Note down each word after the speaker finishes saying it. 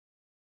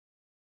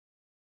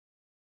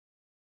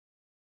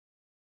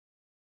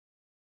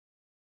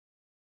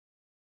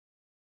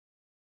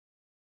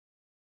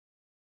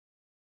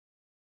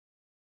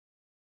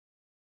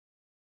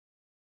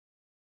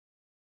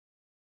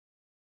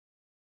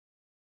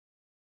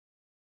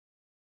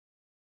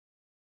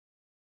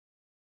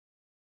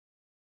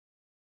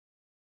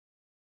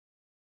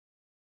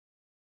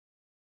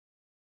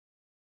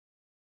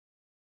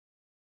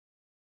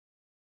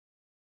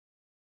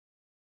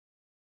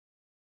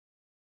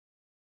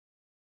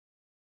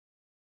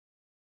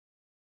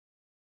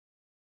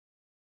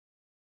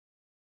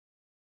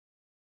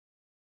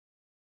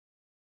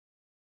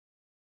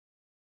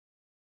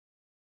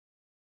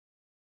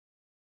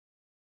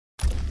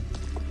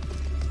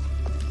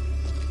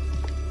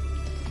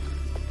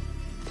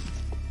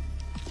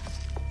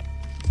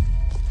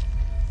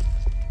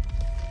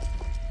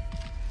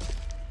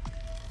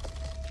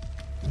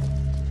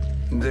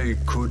They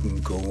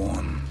couldn't go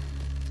on.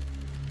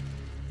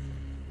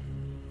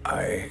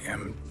 I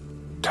am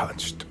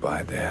touched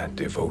by their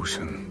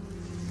devotion.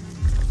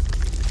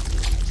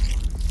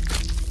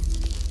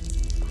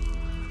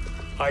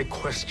 I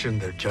question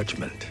their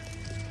judgment.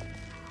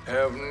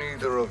 Have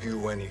neither of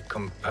you any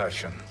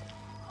compassion?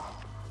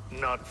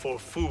 Not for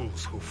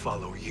fools who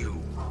follow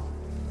you.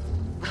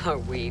 Are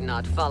we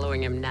not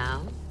following him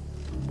now?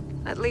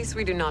 At least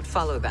we do not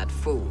follow that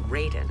fool,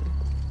 Raiden.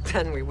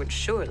 Then we would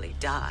surely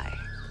die.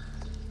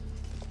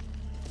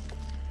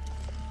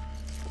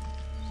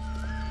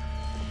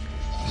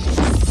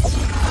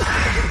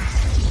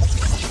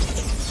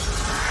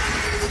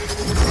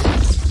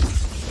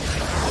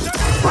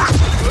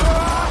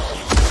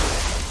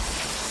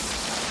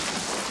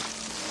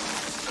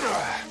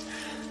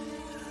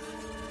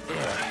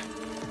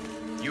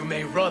 You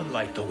may run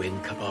like the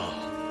wind, Cabal,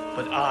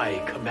 but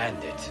I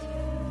command it.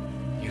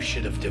 You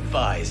should have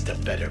devised a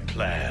better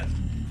plan.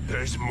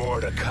 There's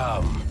more to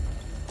come.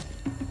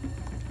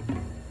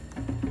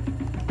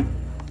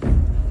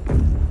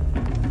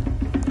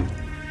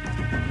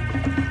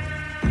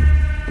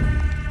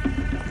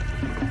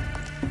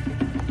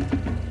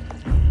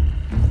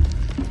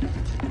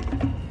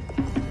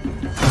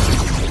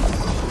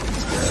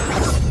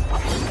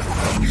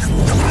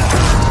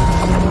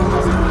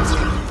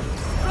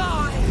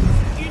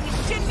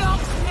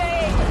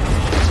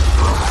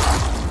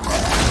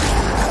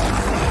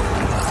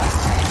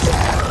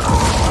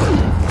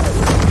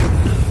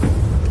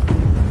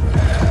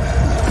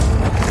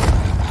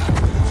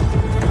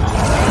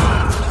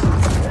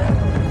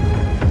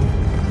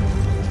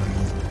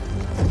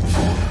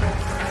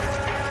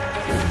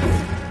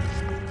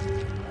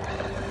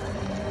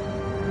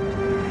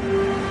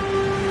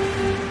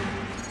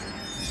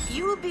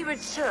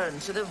 Return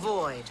to the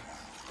void.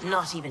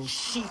 Not even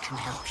she can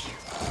help you.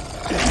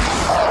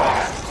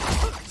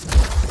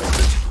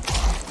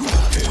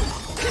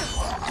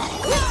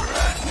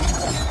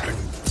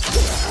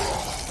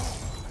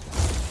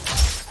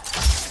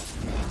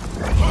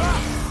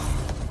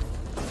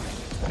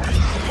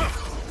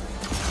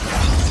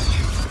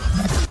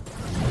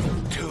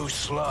 Too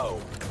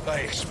slow. I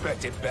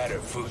expected better,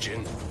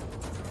 Fujin.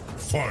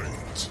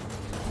 Fight!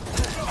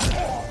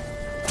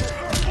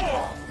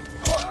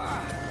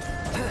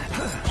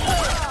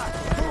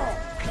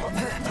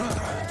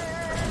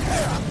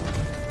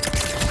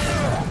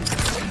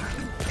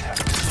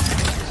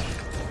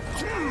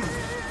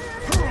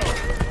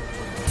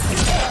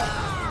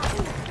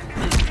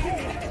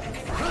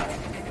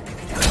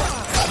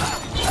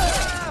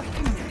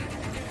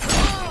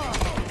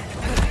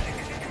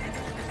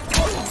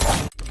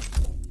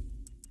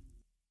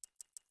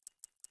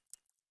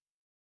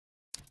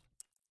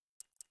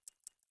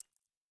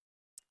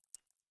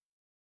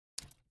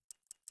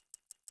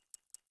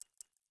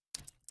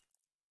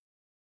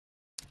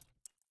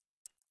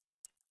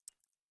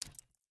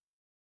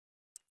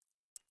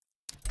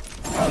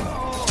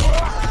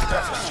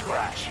 That's a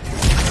scratch.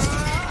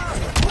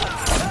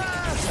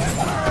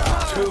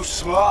 Too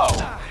slow.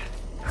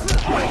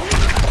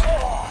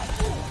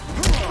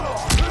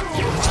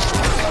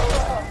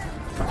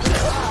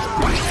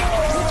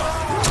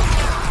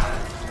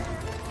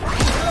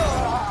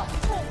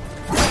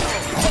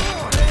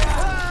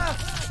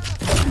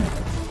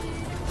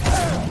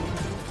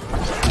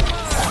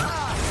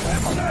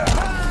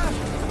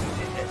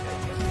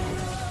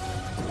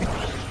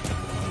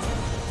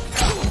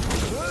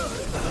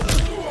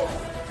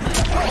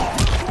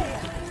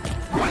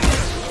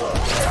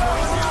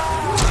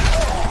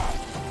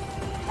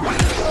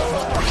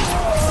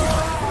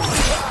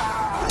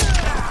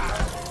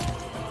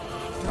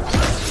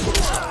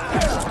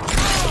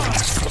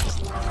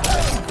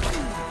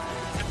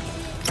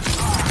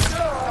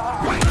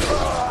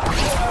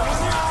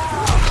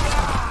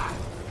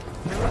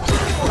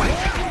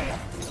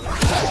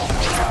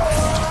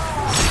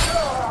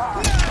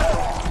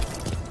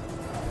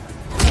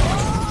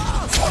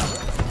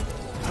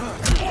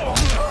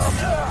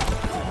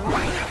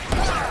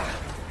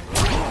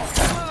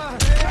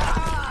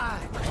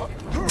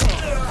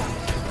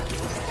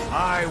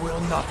 I will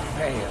not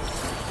fail.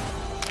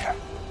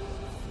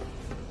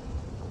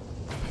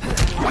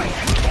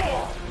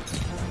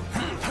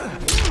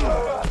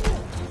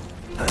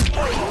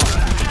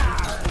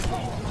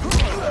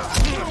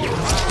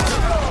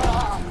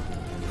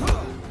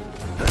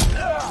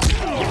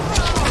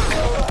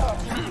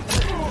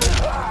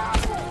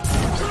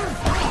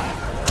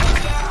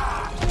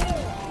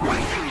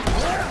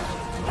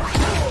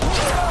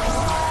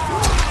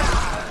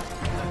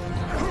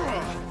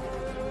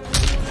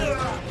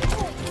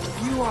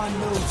 You are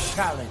no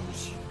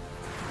challenge.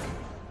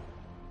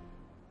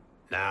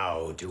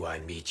 Now do I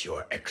meet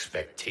your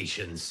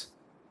expectations?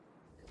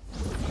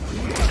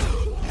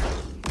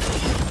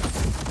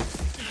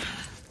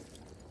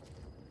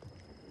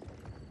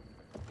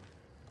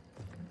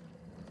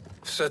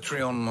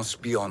 Cetrion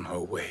must be on her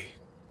way.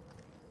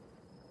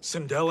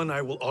 Sindel and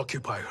I will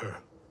occupy her.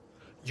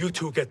 You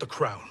two get the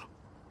crown.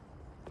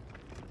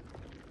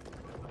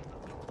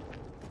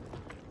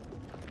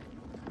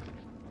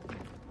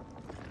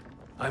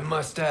 I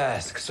must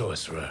ask,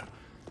 sorcerer.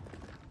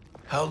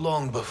 How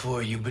long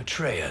before you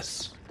betray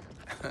us?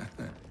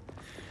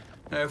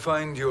 I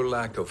find your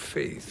lack of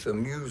faith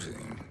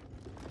amusing.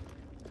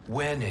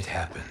 When it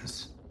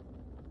happens,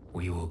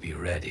 we will be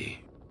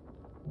ready.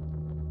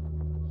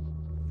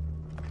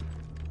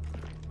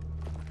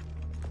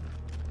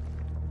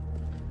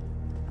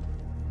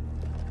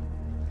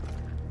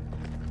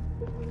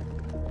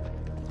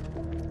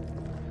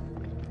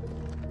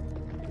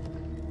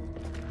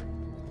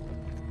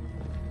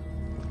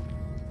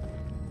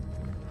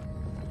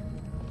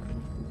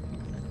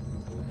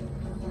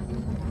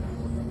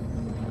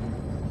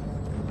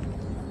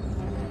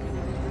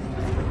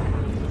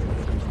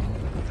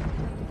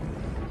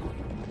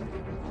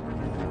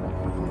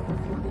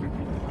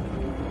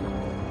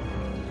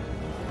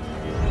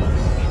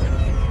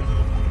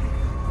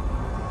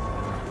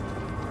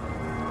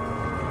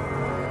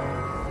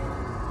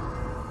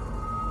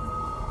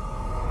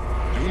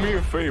 Do me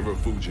a favor,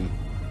 Fujin,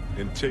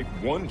 and take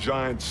one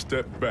giant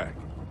step back.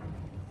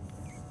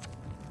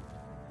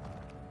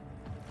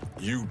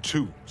 You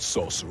too,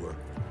 sorcerer.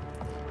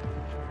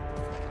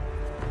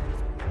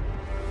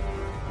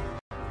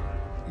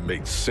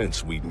 Makes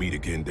sense we'd meet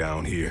again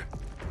down here.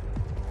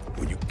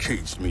 When you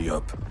caged me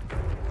up,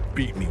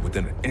 beat me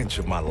within an inch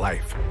of my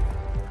life.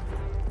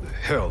 The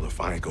hell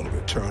if I ain't gonna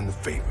return the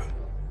favor.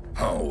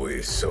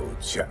 Always so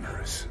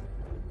generous.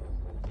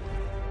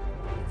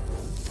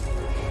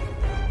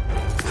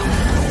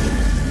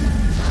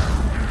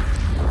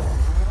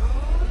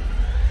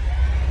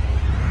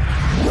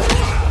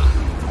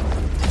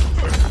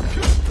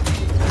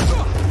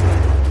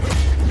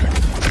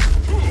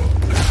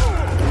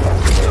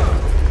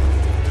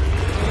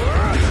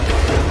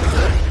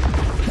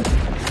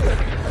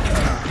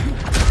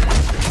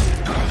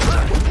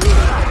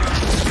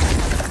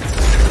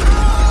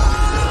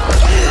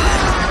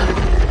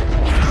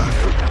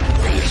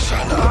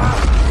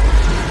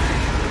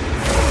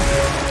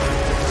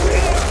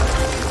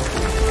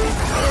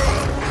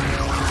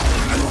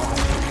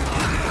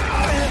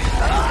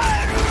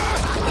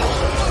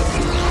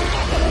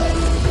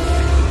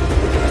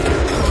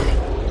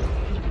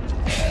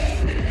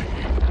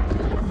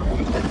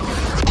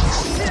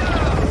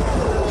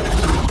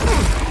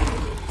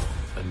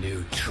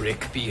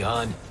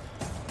 Beyond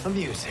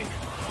amusing,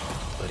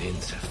 but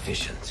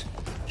insufficient.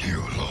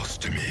 You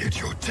lost to me at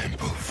your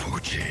temple,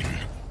 Fujin.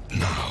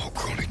 Now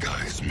Kronika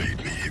has made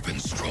me even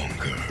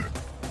stronger.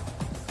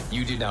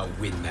 You did not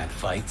win that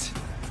fight.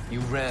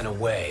 You ran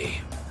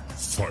away.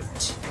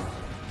 Fight.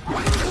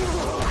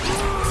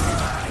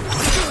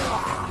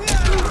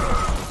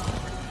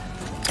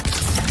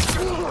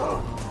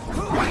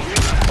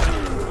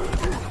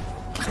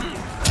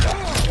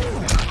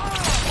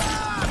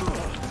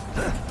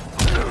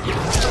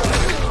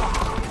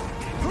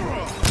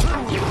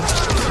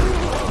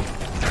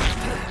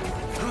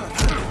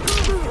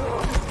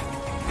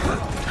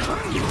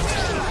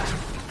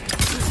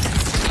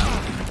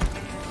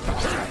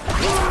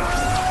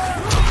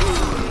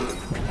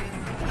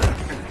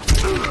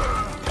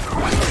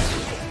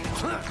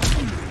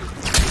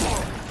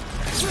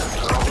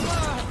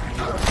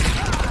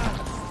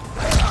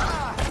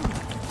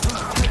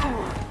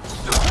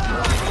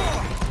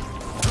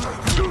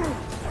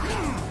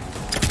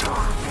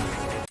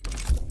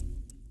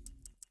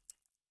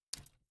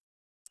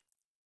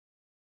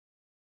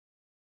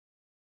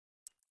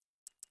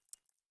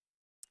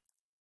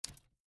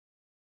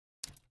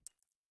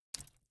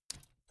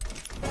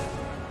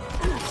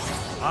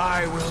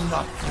 I will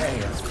not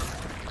fail.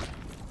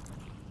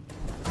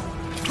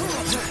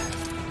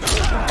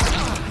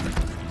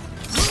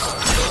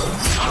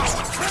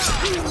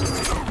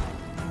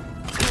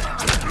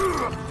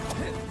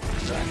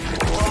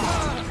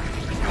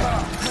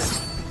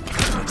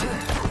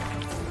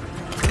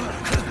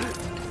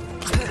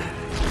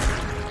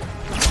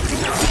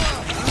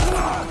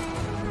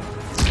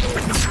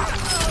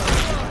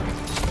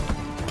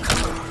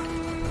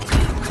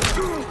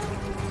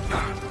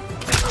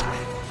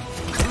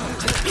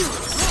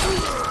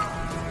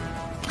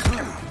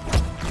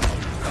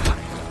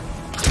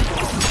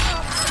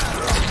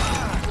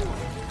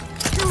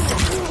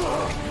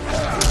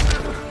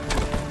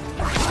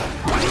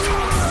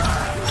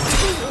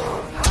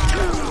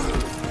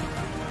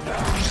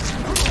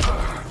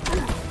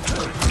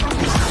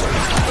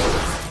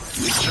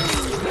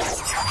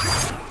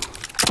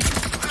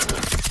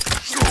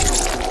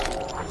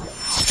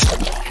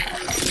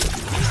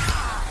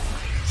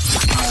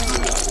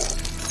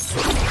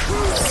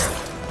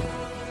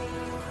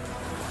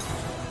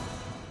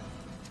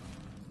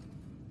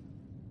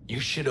 You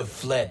should have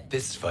fled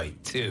this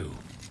fight, too.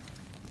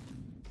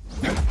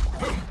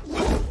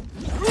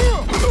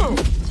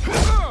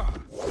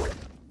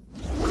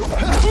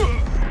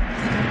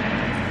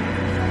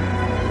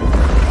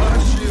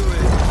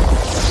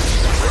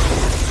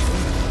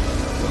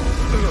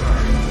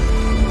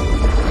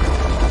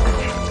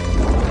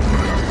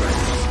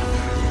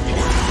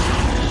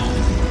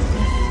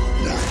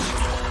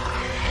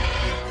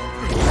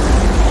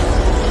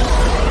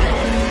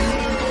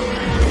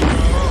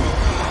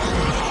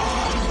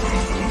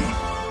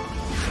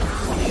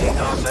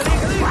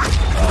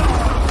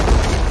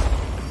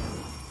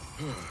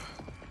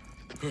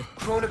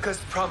 Kronika's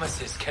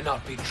promises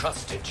cannot be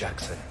trusted,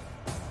 Jackson.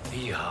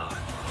 Bihan,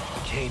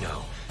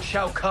 Kano,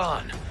 Shao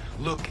Kahn.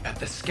 Look at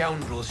the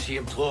scoundrels she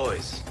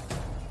employs.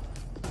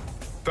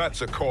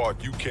 That's a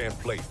card you can't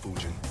play,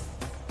 Fujin.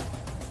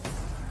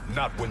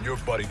 Not when you're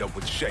buddied up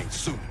with Shang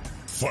Tsung.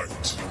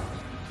 Fight!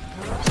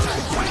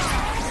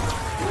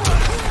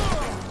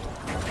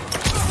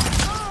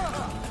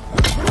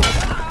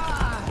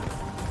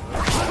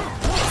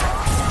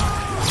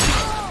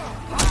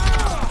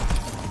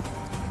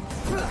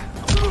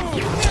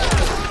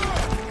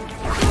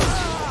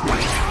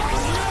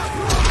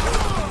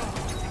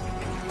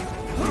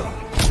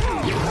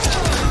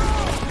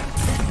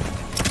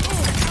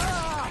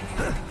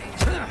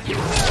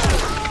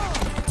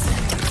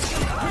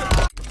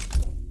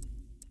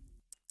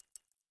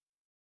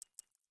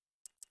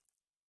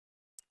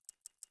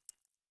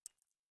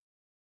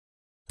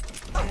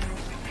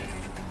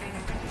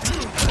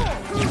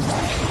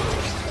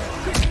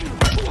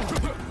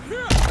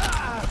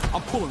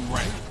 I'm pulling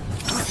rank.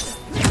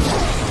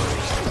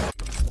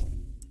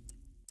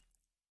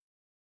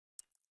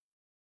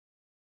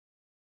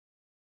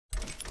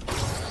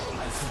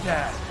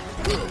 Stab.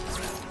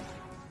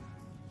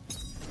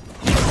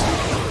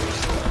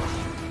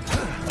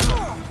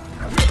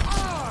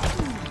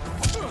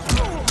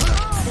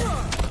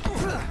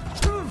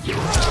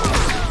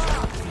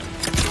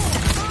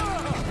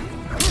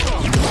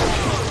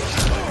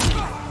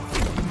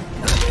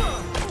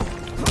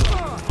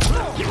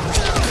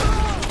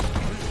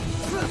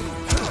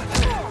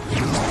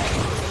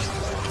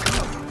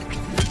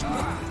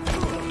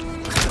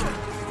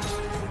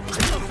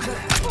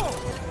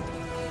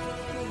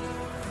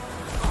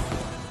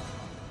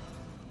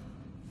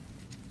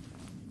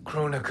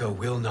 Kronika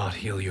will not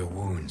heal your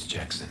wounds,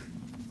 Jackson.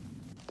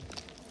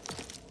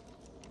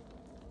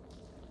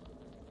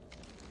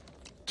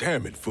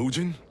 Damn it,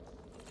 Fujin.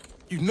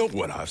 You know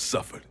what I've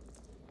suffered.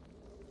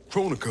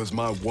 Kronika's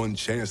my one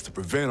chance to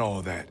prevent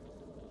all that.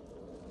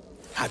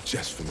 Not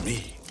just for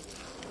me,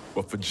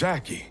 but for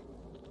Jackie,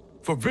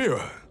 for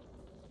Vera.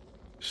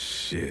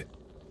 Shit.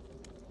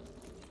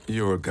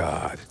 You're a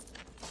god.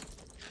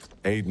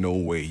 Ain't no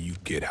way you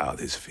get how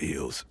this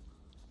feels.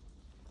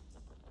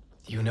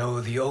 You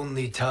know the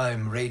only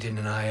time Raiden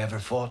and I ever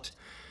fought?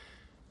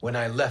 When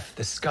I left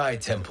the Sky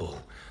Temple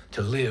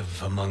to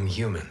live among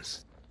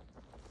humans.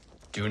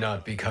 Do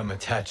not become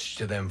attached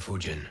to them,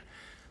 Fujin.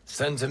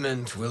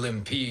 Sentiment will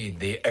impede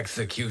the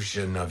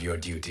execution of your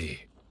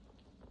duty.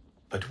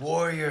 But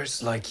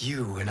warriors like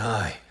you and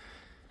I,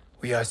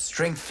 we are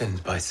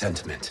strengthened by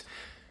sentiment.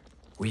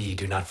 We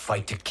do not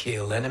fight to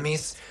kill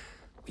enemies.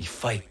 We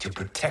fight to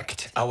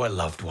protect our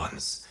loved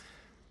ones.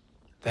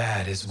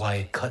 That is why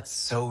it cuts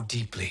so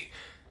deeply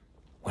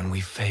when we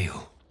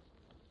fail.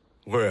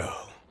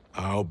 Well,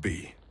 I'll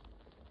be.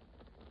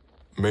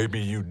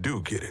 Maybe you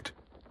do get it.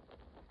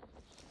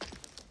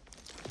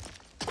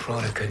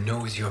 Kronika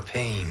knows your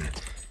pain.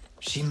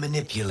 She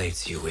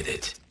manipulates you with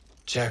it.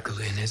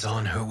 Jacqueline is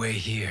on her way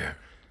here.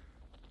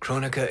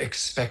 Kronika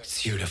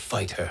expects you to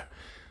fight her.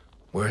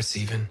 Worse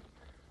even,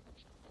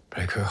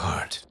 break her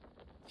heart.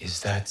 Is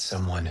that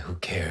someone who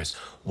cares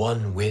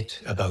one whit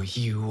about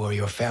you or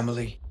your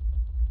family?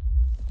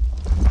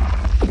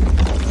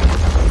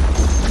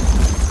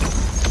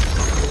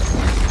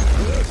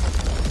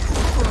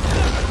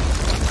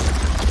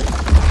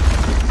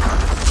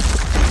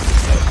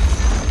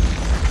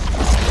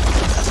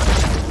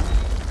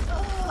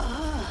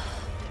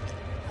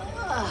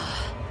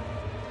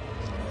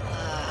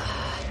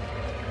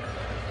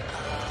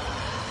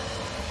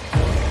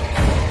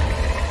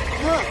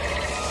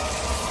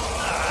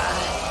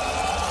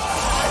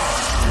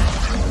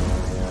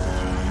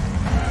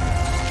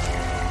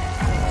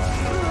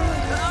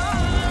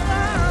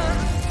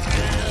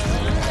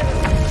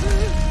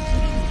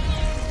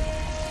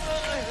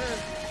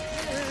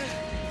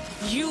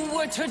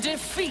 To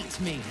defeat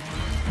me.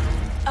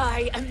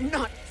 I am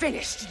not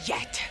finished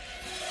yet.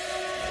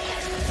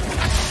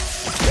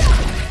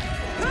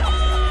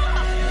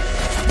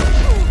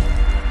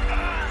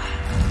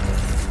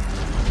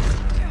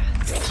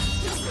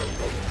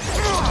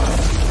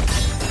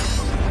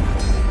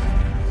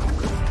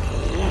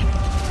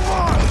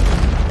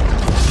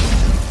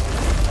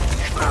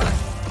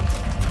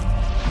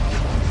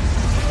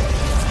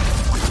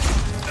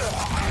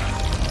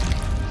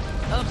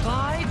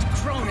 Abide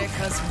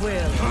Kronika's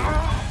will.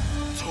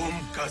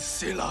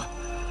 Sila,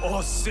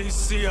 o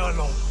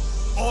Sisiano,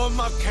 o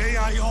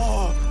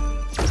Makeayo.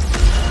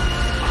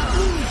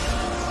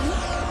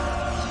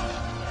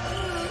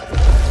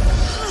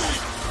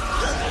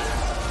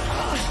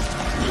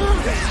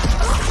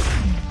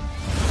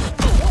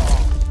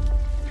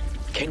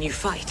 Can you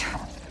fight?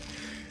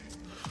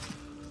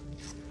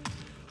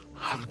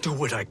 I'll do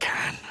what I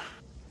can.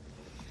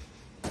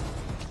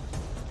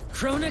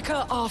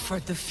 Kronika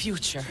offered the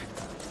future,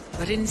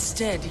 but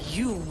instead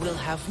you will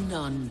have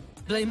none.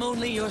 Blame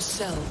only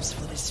yourselves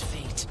for this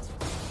fate.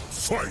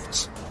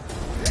 Fight!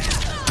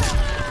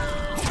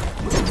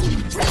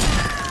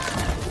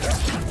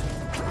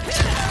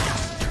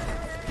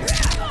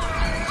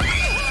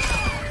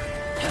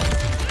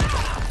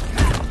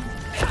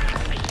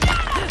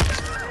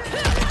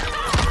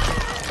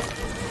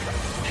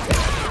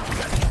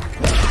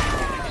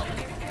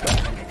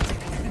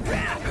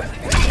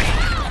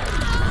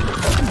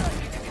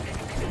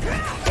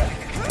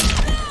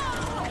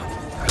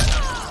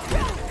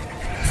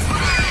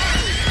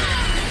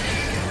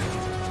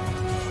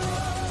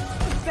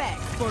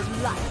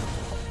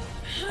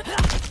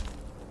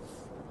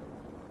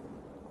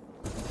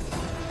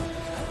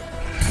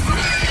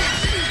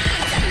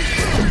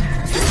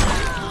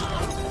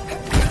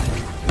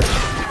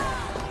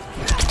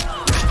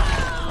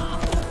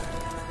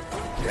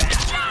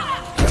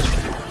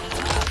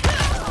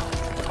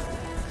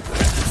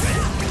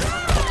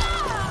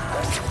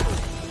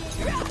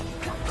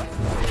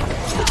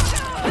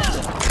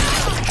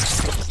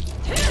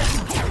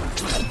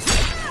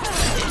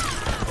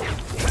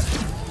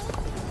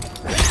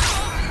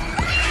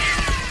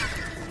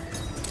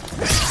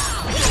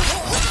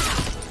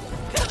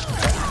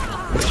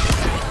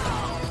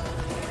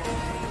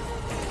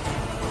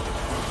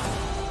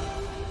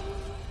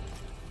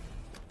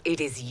 It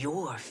is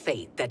your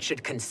fate that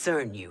should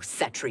concern you,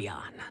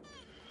 Cetrion.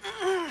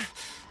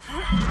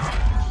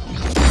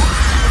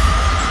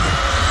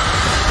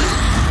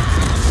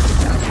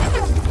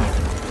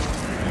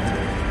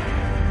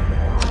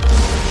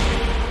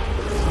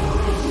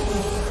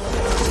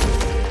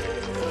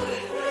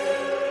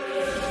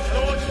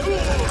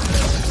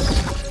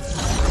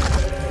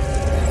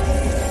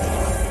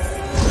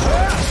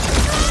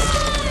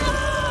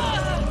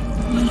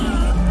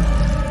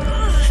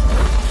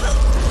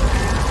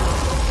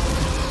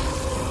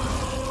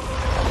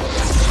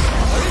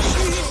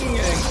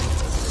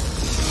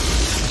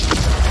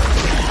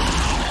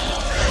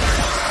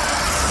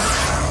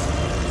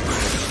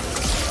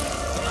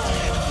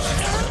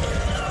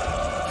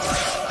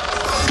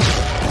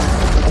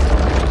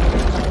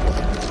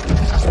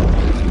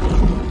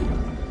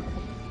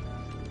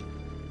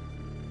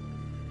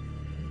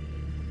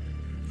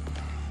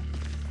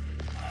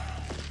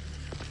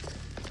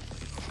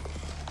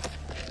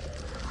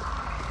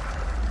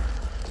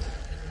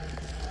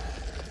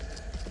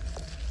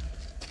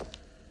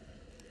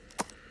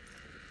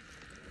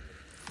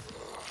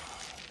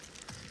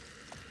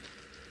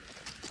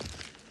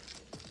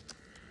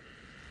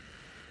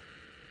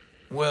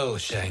 Well,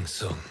 Shang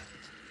Tsung,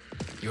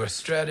 your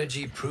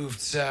strategy proved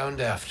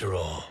sound after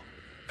all.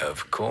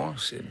 Of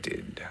course it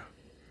did.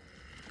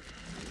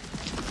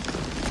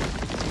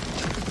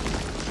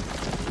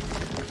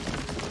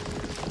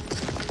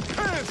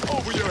 Hands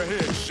over your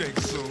head, Shang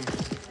Tsung.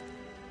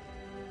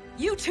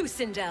 You too,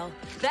 Sindel.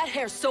 That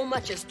hair so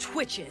much as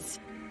twitches.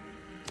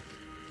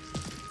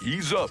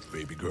 Ease up,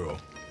 baby girl.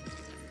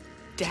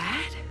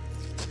 Dad?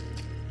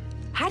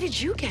 How did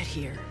you get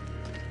here?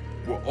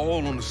 We're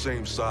all on the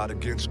same side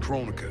against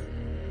Kronika.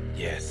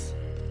 Yes.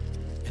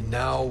 And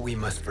now we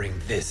must bring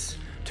this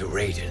to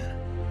Raiden.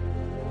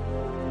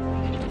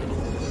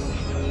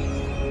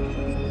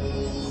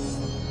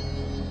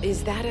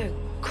 Is that a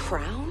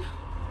crown?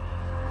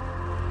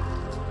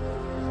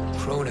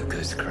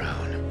 Kronika's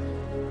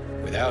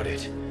crown. Without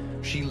it,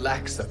 she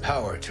lacks the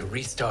power to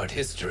restart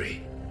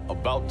history.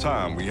 About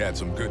time we had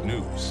some good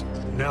news.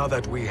 Now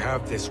that we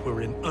have this,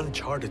 we're in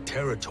uncharted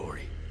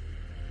territory.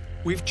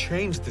 We've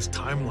changed this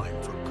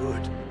timeline for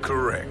good.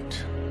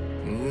 Correct.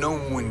 No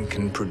one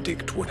can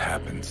predict what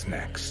happens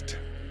next.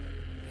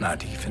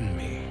 Not even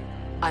me.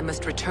 I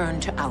must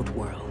return to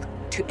Outworld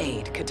to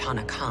aid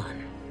Katana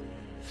Khan.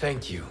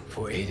 Thank you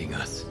for aiding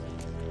us.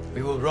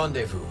 We will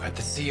rendezvous at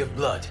the Sea of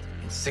Blood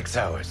in 6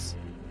 hours.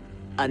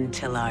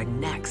 Until our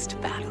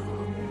next battle.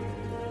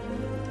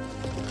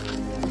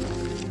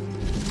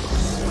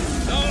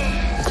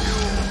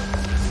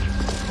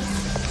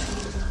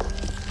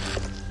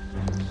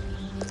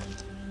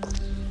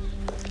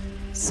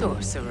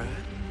 Sorcerer.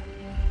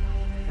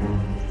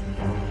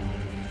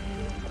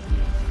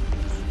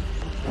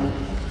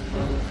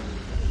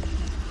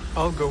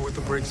 I'll go with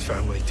the Briggs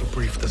family to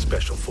brief the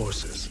Special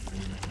Forces.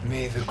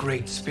 May the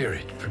Great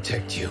Spirit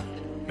protect you.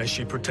 May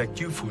she protect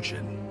you,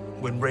 Fujin,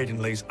 when Raiden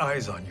lays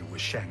eyes on you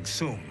with Shang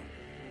Tsung.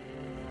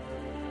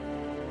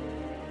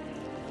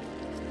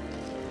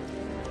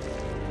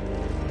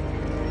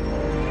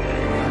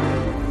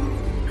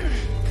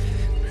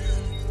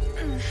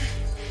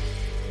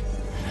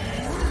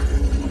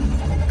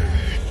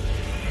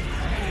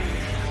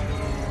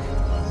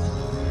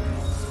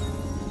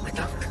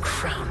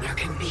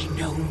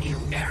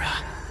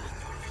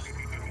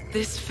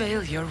 This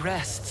failure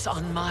rests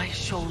on my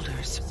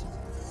shoulders.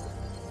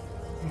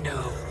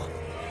 No.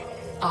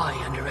 I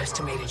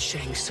underestimated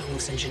Shang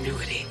Tsung's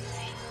ingenuity.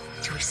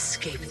 To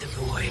escape the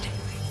void.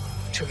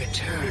 To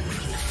return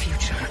from the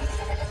future.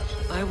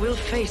 I will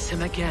face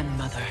him again,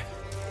 Mother.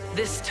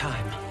 This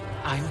time,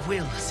 I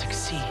will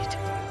succeed.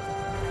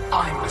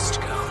 I must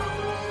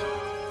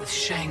go. With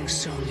Shang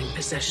Tsung in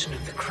possession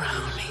of the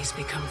crown, he's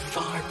become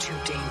far too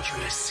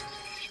dangerous.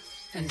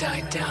 And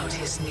I doubt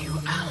his new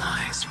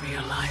allies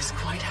realize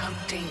quite how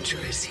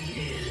dangerous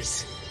he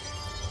is.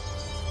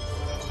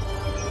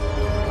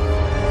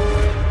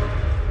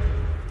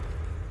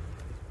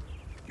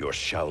 Your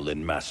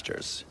Shaolin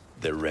masters,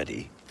 they're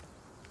ready.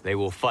 They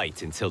will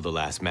fight until the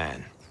last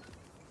man.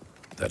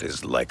 That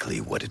is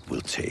likely what it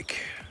will take.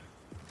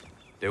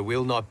 There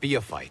will not be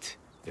a fight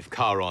if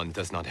Charon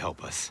does not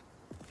help us.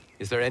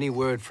 Is there any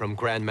word from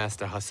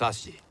Grandmaster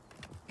Hasashi?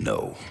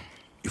 No.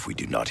 If we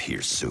do not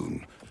hear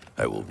soon,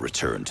 I will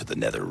return to the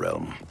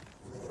Netherrealm.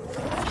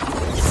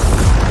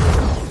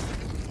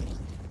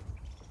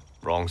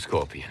 Wrong,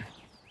 Scorpion.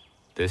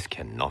 This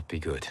cannot be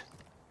good.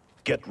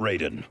 Get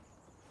Raiden.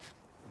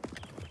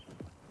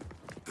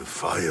 The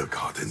fire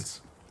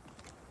gardens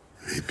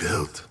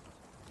rebuilt.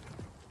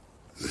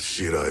 The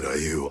Shirai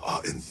Ryu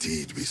are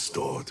indeed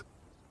restored.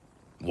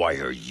 Why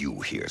are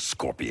you here,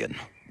 Scorpion?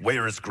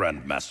 Where is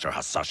Grandmaster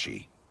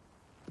Hasashi?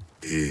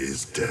 He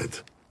is dead.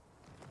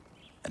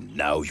 And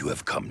now you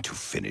have come to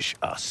finish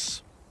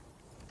us.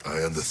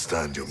 I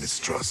understand your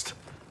mistrust,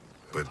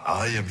 but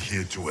I am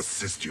here to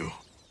assist you.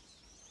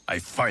 I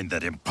find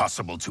that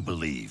impossible to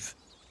believe.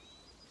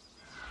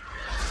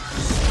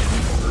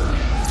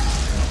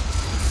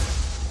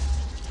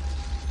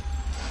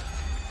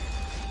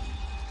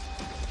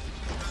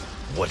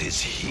 What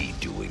is he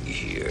doing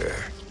here?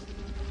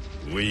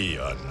 We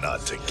are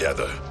not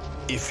together.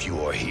 If you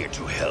are here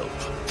to help,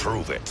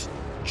 prove it.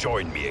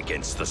 Join me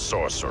against the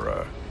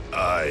sorcerer.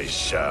 I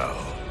shall.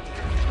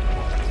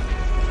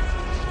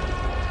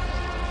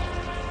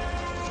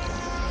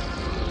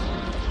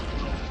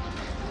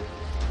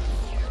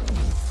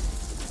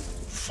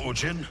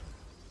 Fujin?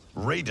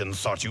 Raiden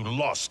thought you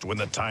lost when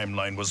the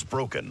timeline was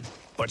broken,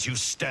 but you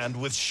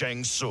stand with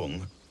Shang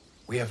Tsung.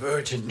 We have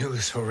urgent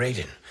news for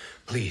Raiden.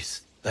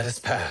 Please, let us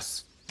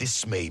pass.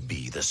 This may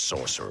be the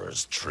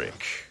sorcerer's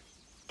trick.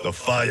 The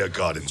Fire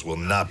Gardens will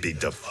not be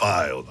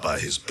defiled by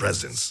his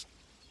presence.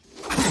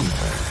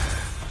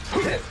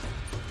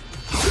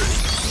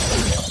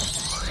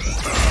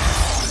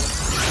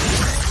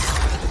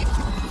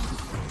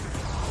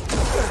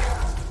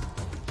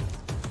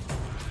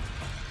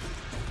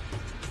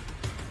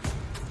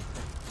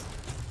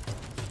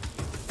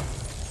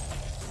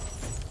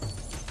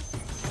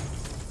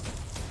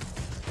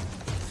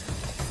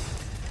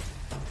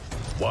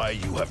 Why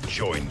you have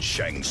joined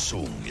Shang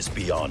Tsung is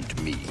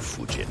beyond me,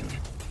 Fujin.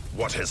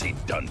 What has he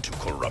done to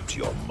corrupt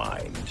your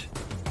mind?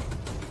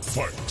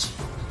 Fight!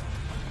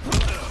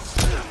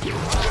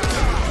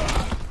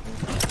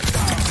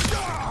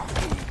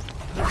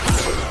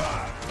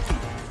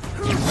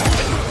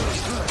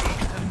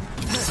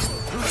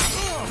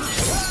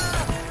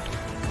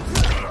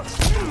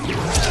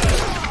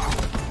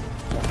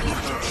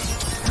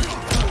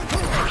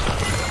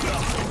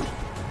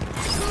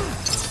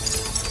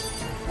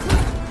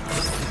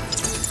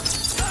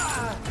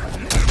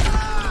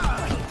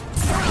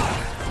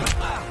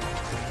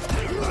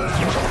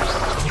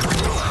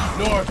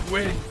 North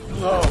wind,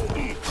 blow.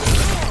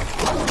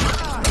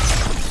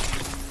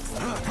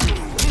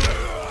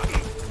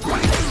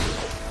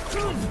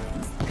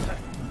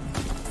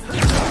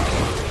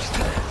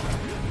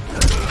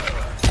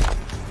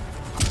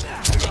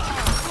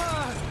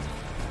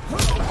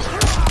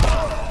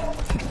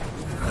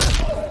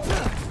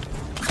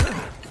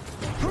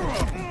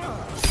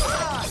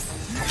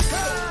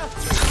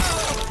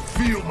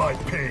 Feel my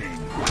pain.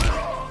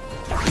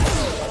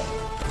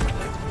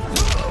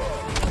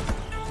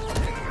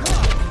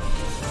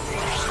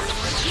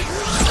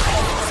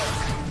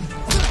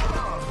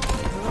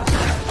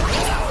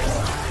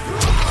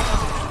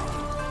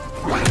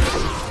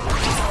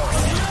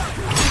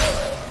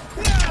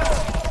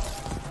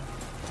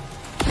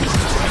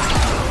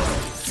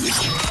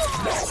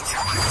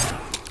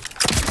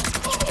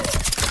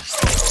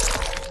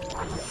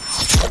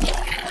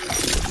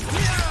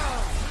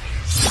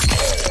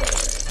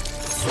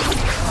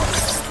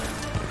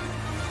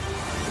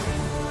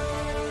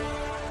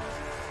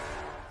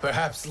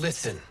 Perhaps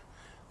listen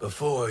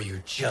before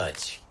you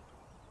judge.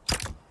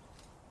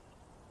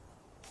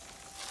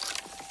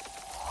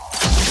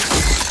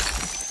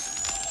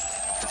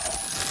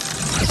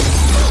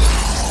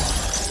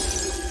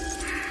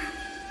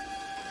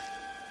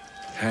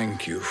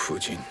 Thank you,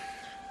 Fujin.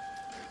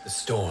 The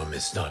storm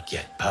is not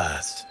yet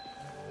past.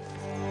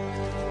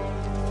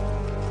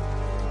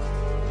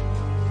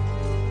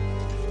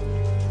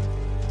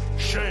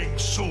 Shang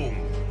Tsung.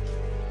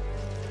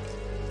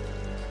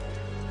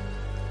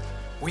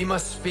 We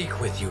must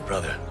speak with you,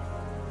 brother.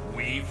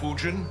 We,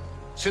 Fujin?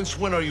 Since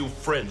when are you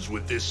friends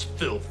with this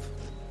filth?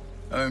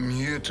 I'm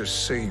here to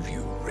save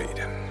you,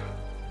 Raiden.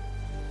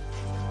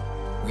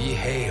 We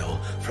hail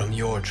from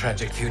your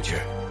tragic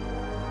future.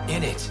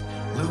 In it,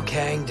 Liu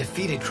Kang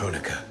defeated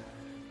Kronika,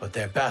 but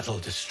their battle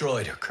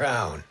destroyed her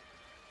crown.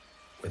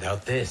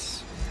 Without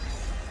this,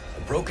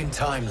 a broken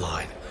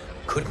timeline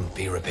couldn't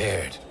be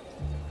repaired.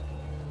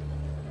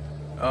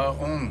 Our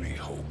only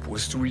hope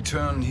was to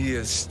return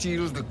here,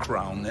 steal the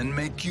crown, and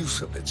make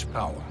use of its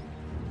power.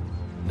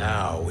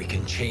 Now we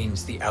can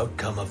change the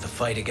outcome of the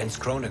fight against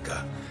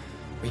Kronika.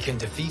 We can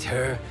defeat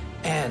her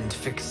and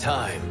fix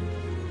time.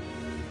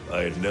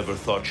 I had never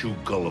thought you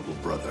gullible,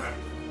 brother.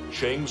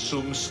 Shang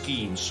Tsung's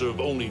schemes serve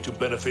only to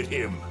benefit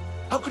him.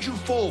 How could you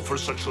fall for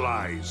such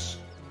lies?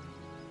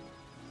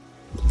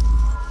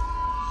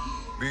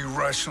 Be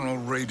rational,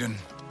 Raiden.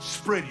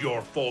 Spread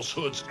your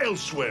falsehoods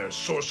elsewhere,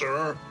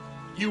 sorcerer.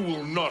 You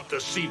will not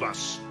deceive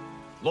us.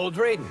 Lord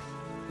Raiden,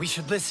 we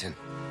should listen.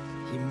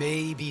 He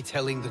may be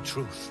telling the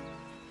truth.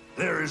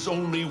 There is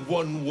only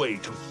one way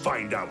to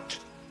find out.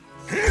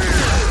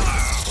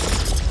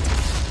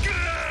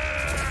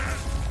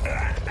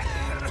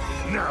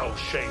 Now,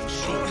 Shang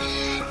Tsung,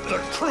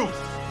 the truth!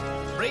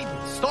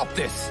 Raiden, stop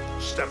this!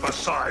 Step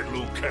aside,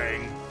 Liu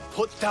Kang.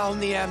 Put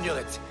down the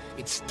amulet.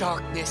 Its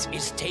darkness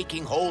is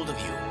taking hold of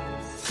you.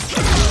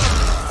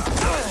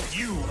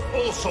 You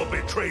also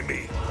betray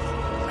me.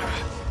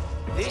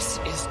 This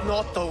is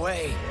not the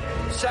way.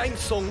 Shang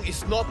Tsung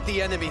is not the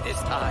enemy this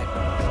time.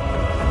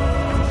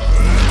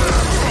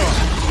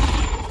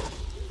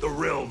 The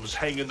realms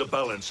hang in the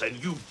balance,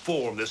 and you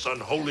form this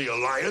unholy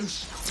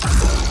alliance?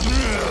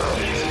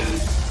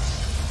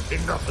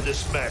 Enough of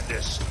this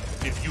madness.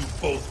 If you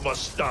both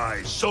must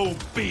die, so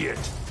be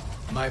it.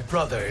 My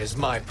brother is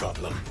my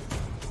problem.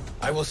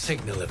 I will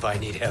signal if I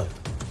need help.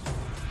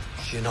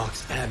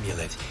 Shinnok's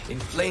amulet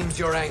inflames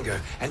your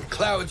anger and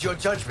clouds your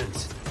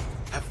judgment.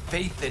 Have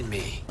faith in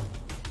me.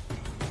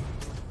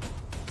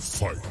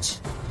 Fight.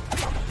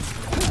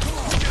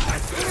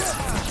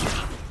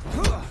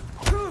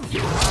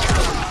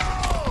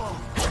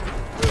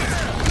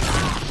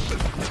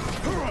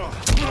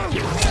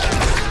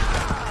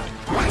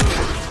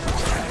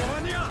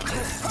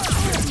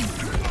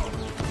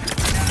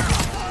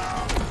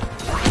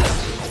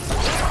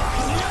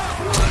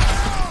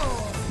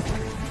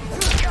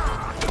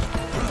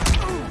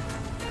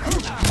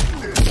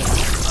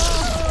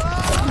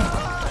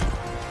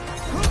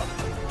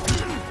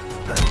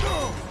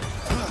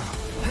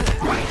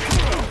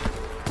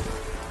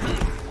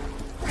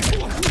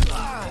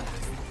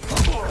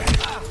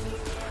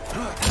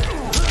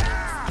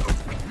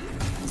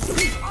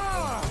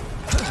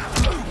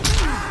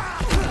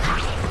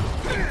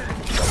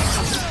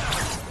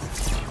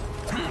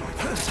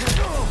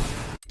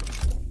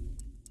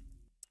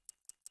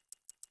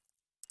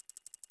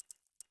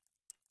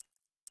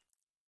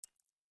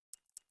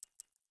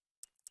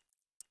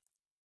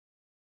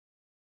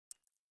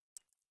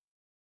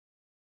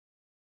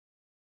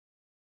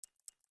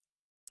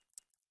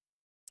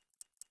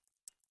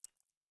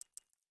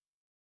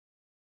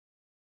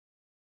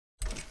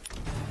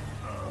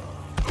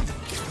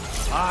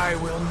 I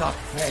will not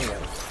fail.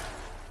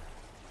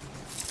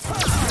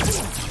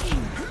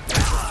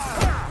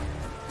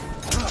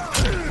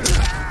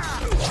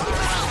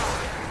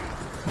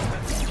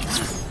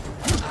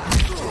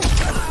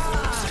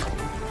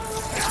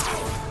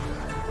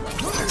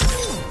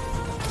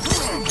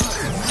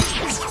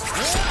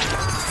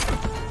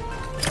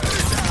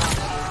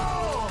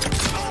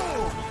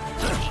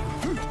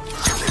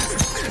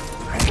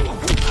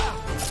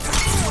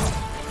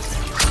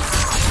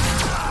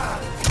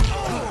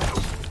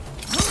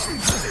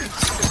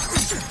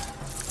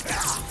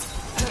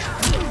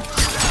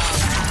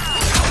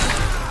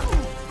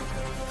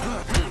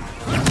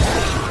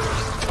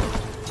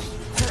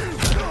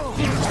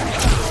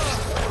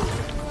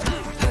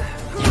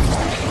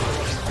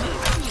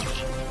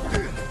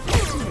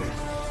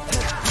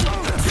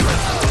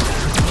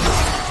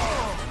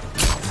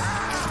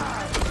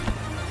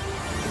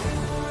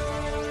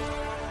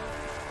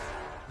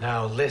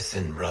 Now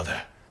listen,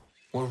 brother.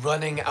 We're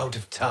running out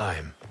of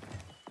time.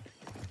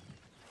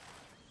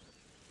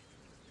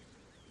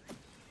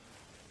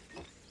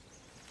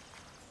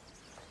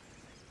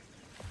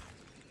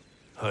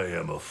 I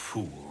am a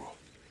fool.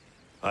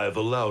 I have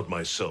allowed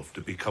myself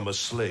to become a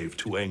slave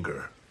to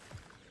anger.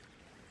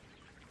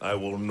 I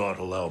will not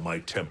allow my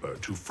temper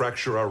to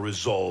fracture our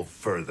resolve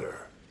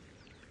further.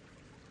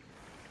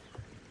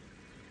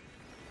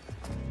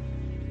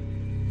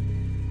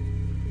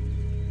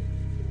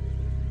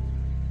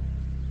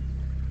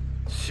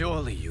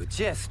 Surely you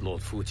jest,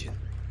 Lord Fujin.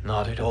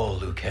 Not at all,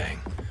 Liu Kang.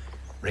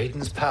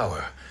 Raiden's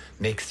power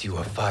makes you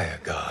a fire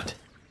god.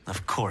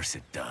 Of course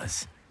it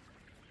does.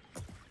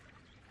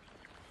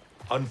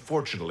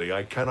 Unfortunately,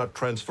 I cannot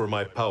transfer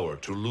my power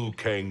to Liu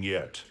Kang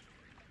yet.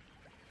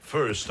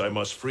 First, I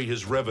must free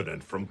his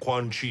Revenant from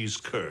Quan Chi's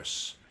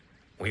curse.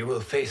 We will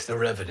face the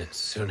Revenants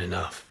soon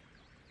enough.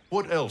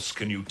 What else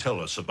can you tell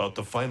us about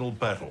the final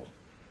battle?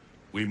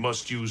 We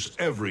must use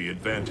every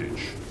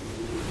advantage.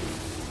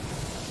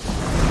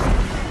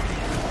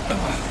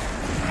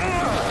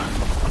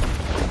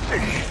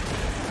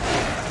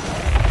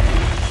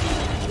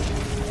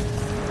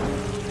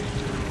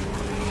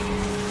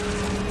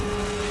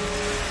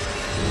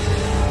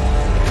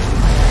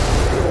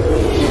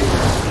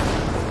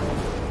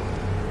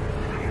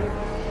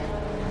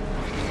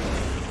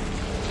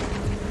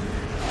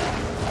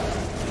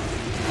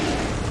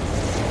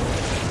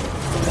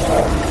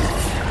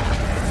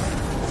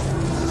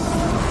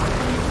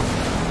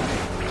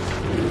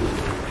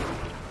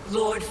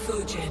 Lord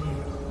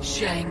Fujin,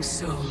 Shang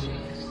Tsung,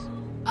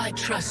 I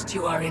trust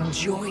you are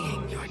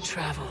enjoying your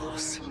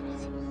travels.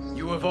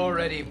 You have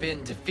already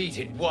been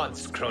defeated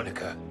once,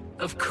 Kronika.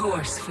 Of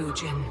course,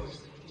 Fujin.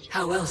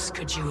 How else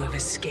could you have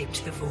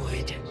escaped the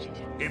void?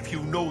 If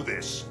you know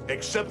this,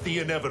 accept the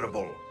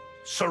inevitable.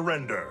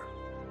 Surrender.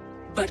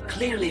 But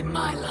clearly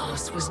my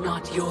loss was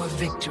not your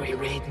victory,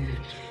 Raiden.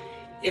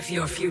 If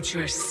your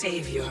future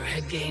savior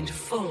had gained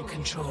full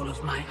control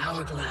of my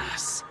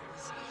hourglass,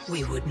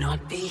 we would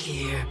not be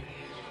here.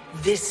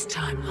 This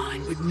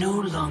timeline would no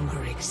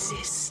longer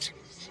exist.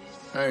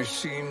 I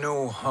see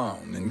no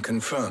harm in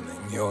confirming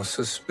your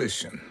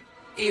suspicion.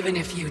 Even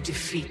if you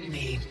defeat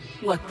me,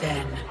 what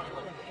then?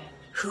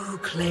 Who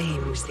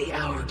claims the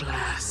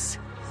hourglass?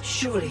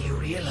 Surely you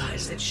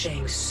realize that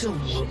Shang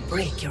Tsung will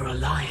break your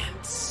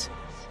alliance.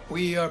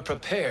 We are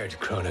prepared,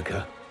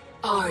 Kronika.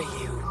 Are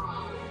you?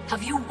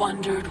 Have you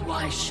wondered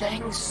why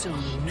Shang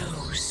Tsung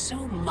knows so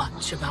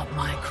much about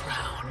my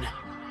crown?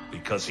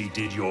 Because he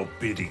did your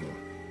bidding,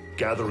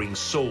 gathering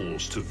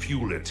souls to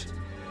fuel it.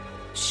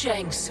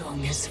 Shang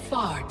Tsung is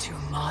far too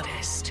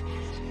modest.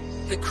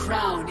 The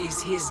crown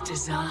is his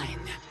design.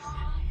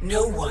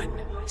 No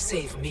one,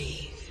 save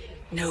me,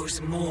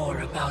 knows more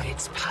about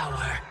its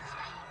power.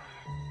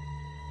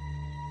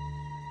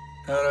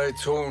 Had I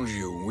told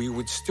you, we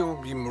would still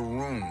be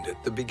marooned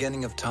at the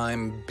beginning of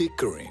time,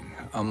 bickering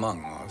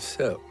among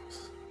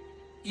ourselves.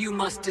 You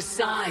must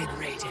decide,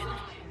 Raiden.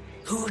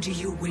 Who do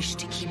you wish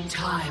to keep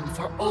time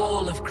for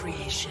all of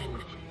creation?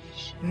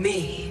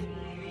 Me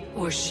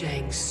or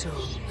Shang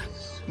Tsung?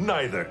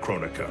 Neither,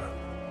 Kronika.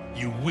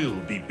 You will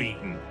be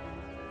beaten.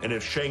 And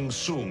if Shang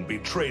Tsung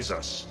betrays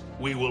us,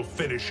 we will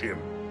finish him.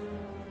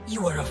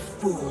 You are a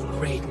fool,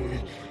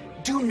 Raiden.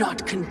 Do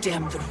not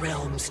condemn the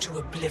realms to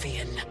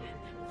oblivion.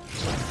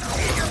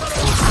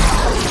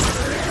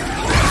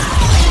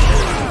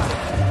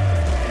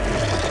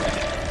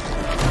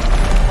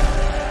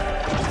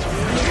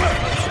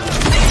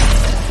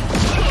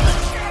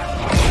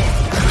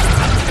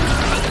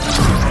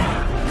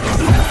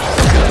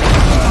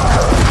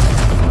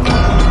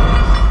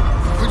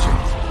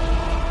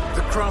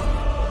 The crown.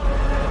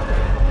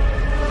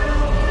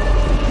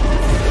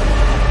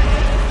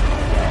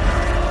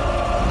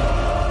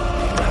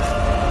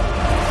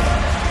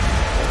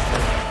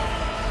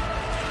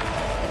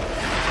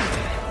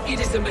 It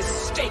is a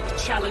mistake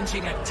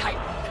challenging a Titan.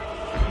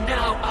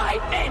 Now I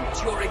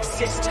end your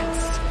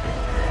existence.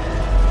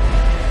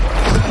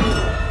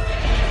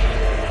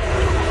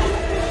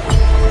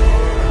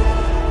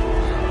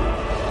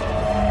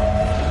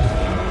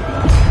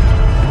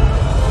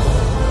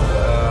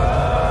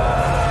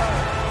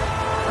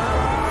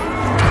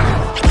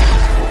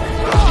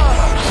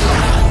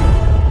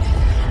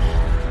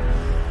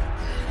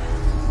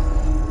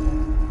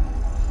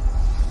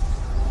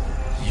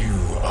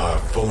 You are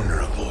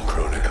vulnerable,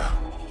 Kronika.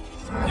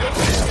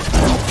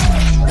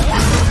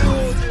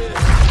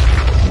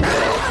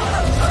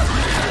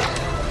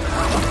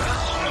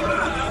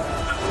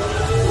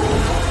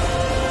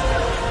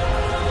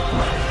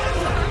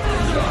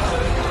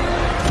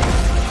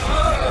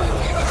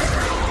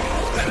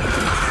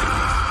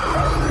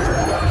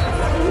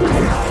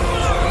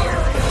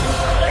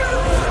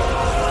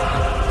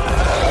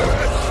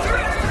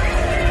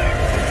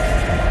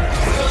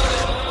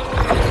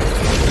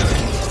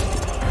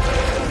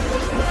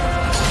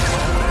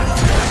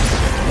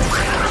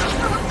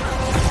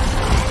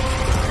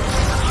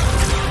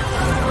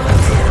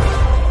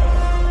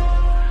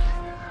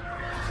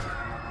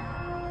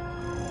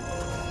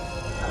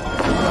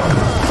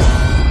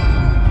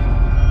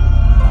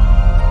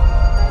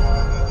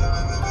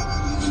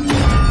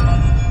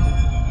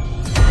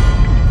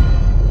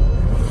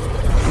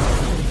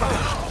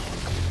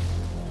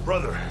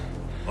 Brother,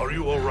 are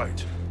you all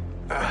right?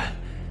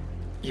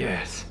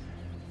 Yes.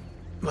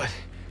 But...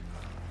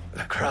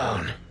 the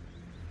crown...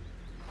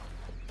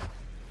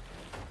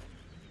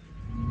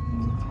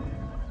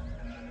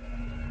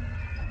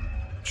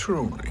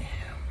 Truly,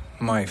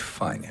 my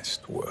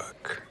finest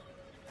work.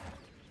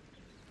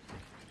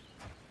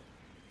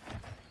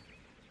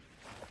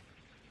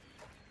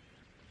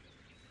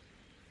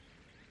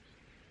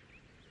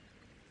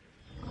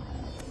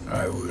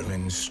 I will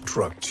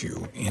instruct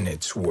you in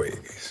its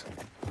ways.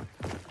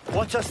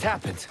 What just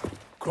happened?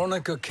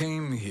 Kronika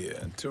came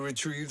here to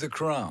retrieve the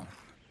crown.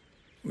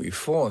 We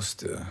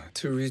forced her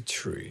to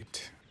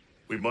retreat.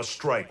 We must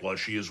strike while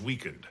she is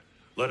weakened.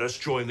 Let us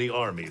join the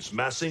armies,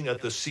 massing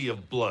at the Sea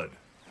of Blood.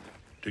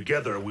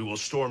 Together we will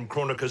storm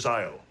Kronika's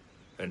Isle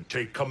and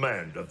take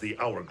command of the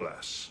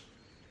Hourglass.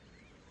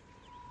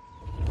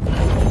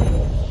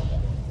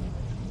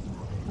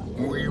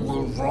 We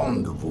will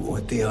rendezvous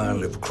at the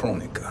Isle of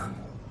Kronika.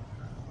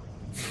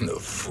 The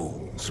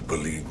fools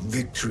believe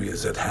victory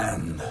is at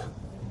hand.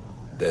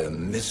 Their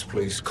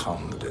misplaced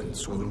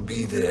confidence will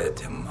be their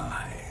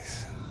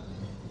demise.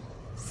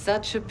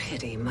 Such a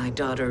pity my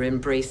daughter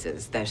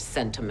embraces their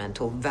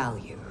sentimental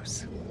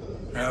values.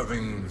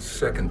 Having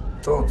second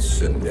thoughts,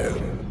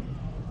 Sindel.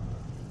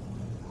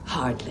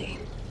 Hardly.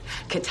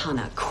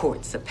 Kitana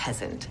courts a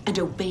peasant and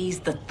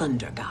obeys the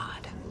Thunder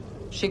God.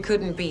 She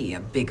couldn't be a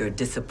bigger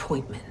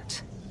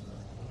disappointment.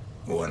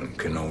 One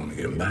can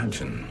only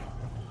imagine.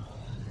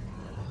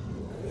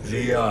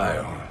 The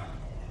Isle.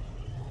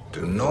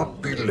 Do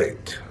not be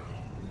late.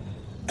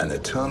 An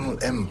eternal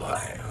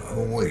empire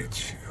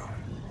awaits you.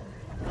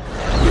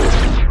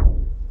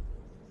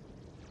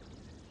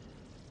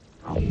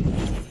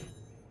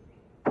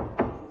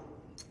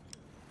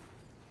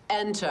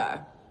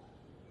 Enter.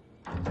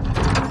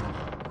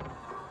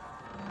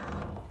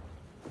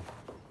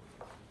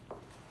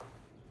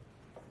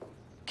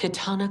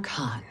 Kitana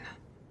Khan.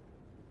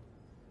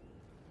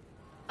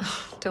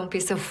 Don't be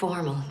so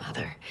formal,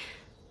 Mother.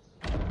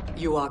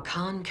 You are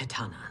Khan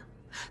Kitana.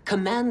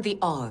 Command the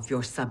awe of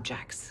your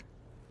subjects,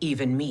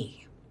 even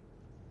me.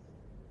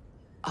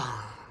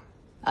 Oh,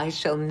 I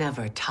shall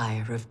never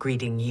tire of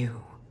greeting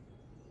you.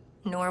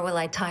 Nor will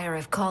I tire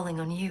of calling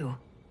on you.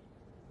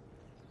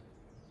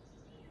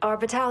 Our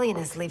battalion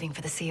is leaving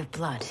for the Sea of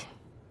Blood.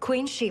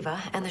 Queen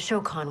Shiva and the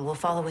Shokan will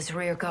follow as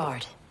rear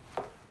guard.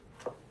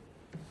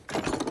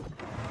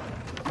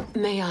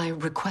 May I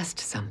request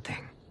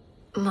something?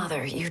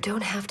 Mother, you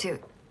don't have to...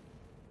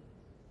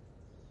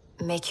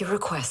 make your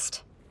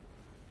request.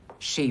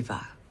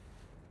 Shiva.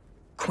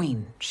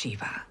 Queen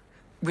Shiva.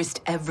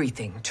 Risked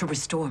everything to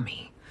restore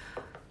me.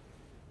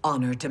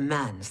 Honor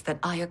demands that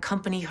I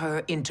accompany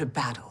her into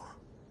battle.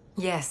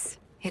 Yes,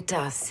 it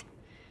does.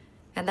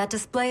 And that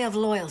display of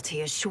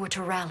loyalty is sure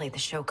to rally the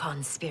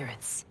Shokan's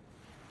spirits.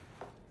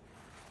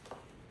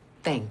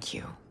 Thank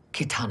you,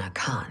 Kitana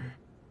Khan.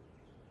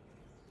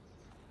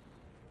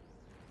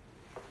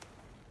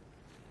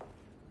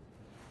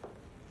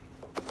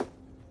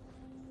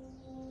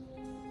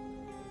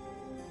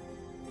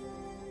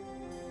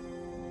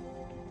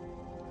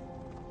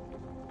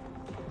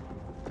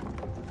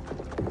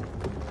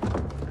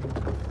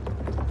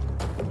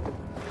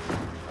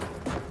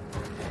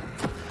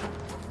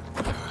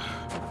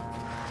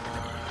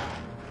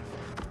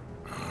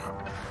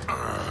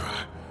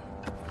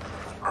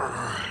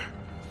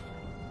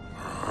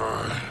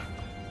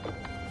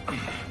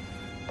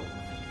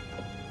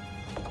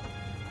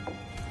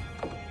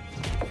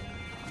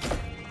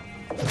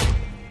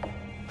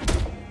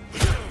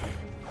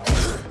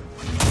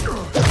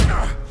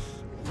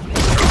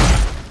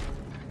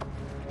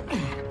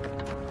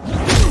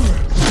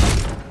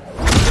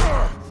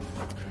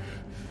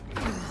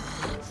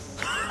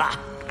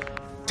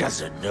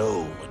 Doesn't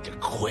know when to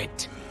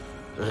quit.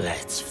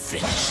 Let's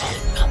finish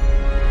him.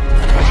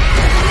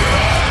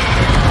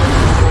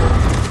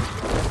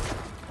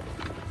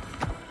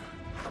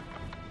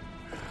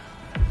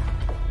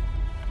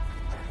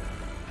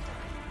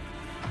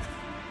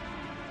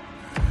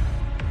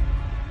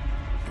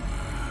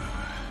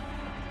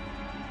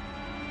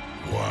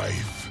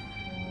 Wife,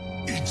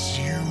 it's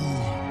you.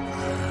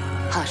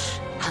 Hush,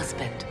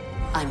 husband.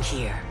 I'm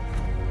here.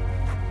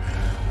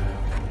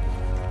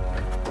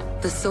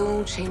 The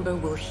Soul Chamber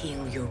will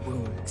heal your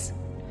wounds.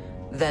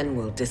 Then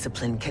we'll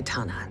discipline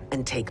Kitana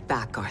and take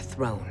back our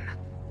throne.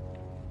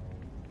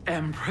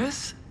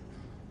 Empress?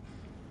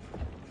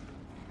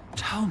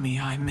 Tell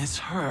me I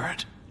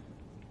misheard.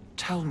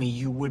 Tell me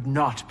you would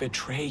not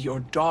betray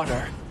your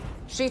daughter.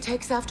 She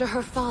takes after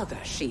her father,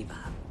 Shiva.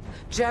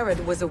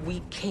 Jared was a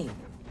weak king.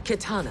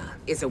 Kitana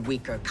is a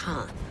weaker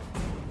Khan.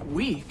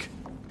 Weak?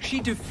 She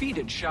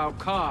defeated Shao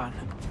Kahn.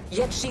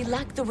 Yet she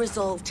lacked the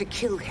resolve to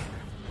kill him.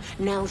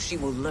 Now she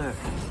will learn.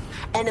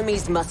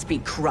 Enemies must be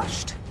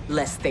crushed,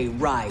 lest they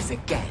rise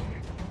again.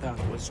 That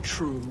was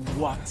true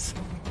once.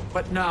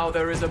 But now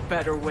there is a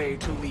better way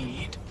to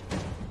lead.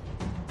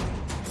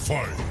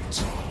 Fight!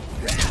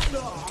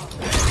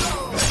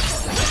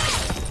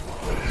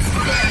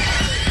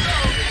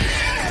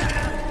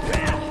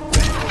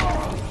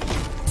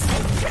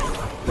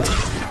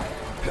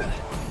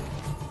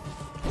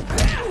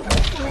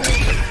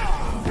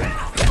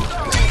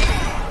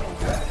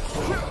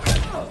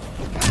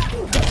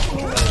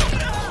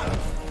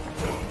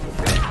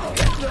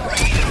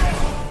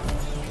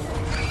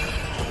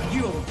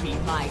 You'll be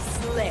my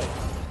slave.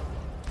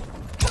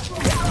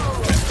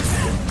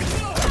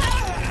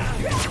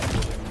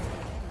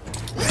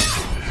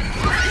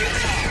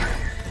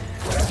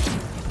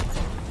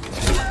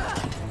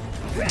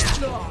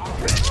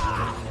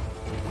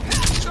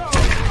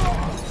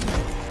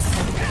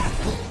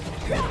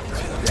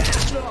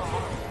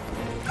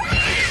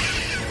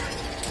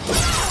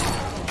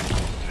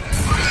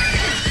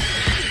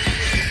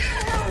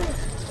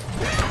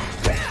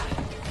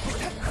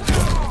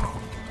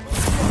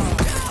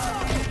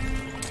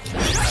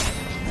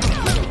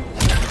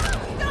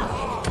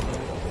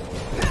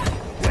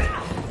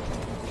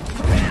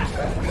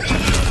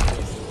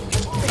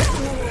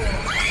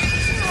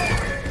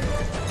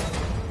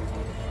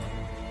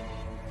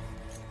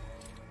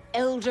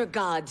 Elder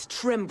gods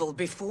tremble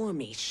before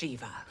me,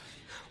 Shiva.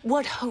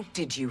 What hope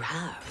did you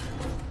have?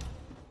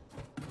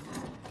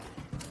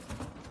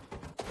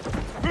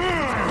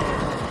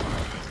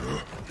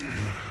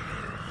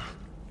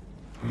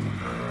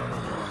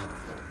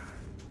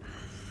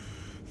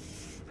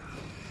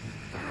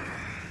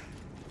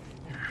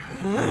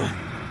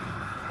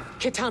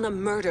 Kitana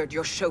murdered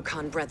your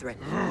Shokan brethren.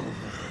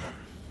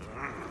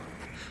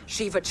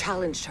 Shiva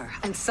challenged her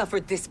and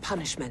suffered this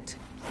punishment.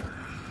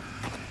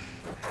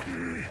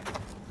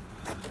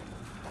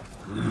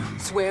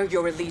 Swear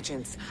your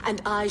allegiance,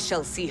 and I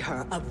shall see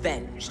her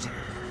avenged.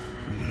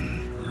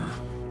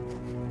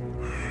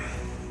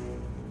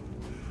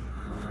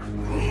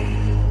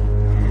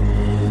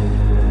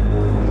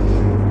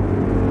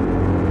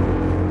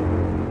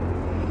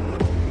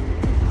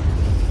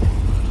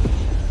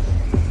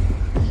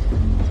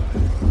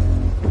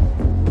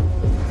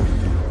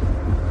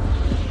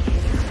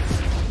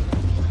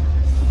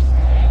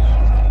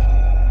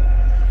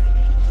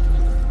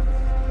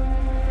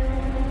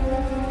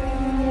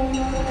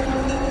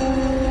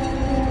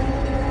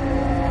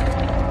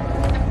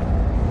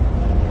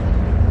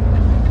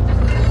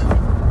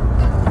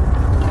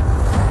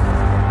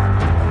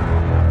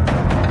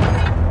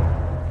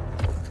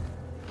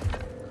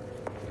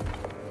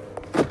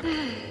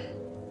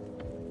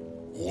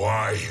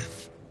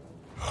 Wife,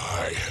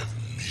 I have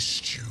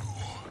missed you.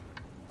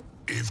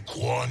 If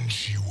Quan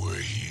Chi were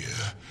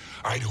here,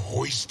 I'd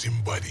hoist him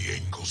by the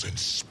ankles and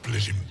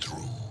split him through.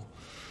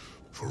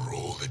 For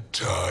all the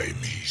time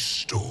he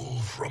stole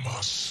from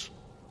us.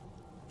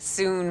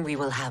 Soon we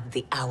will have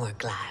the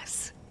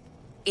hourglass.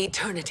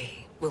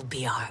 Eternity will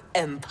be our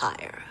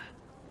empire.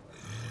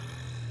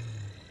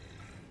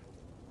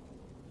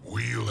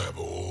 We'll have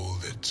all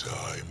the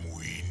time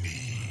we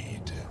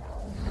need.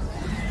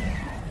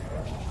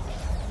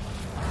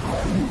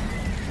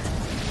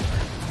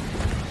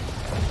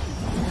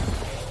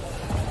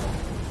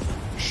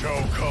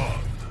 Shao Kahn,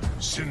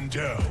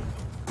 Sindel,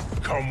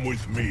 come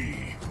with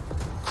me.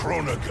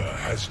 Kronika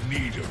has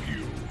need of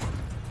you.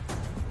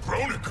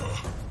 Kronika?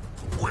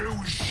 Where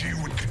was she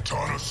when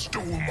Kitana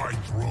stole my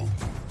throne?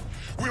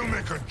 We'll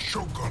make her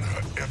choke on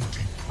her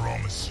empty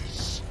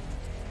promises.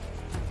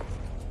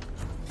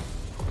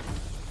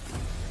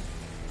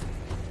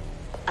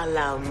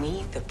 Allow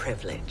me the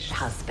privilege,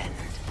 husband.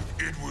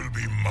 It will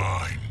be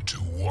mine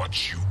to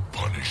watch you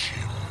punish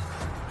him.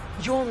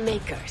 Your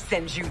maker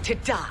sends you to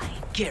die,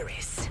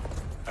 Geras.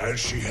 As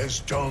she has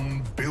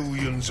done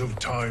billions of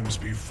times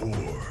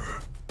before.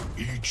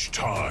 Each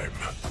time,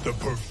 the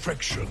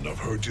perfection of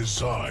her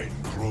design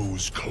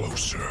grows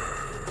closer.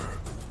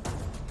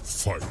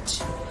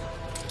 Fight.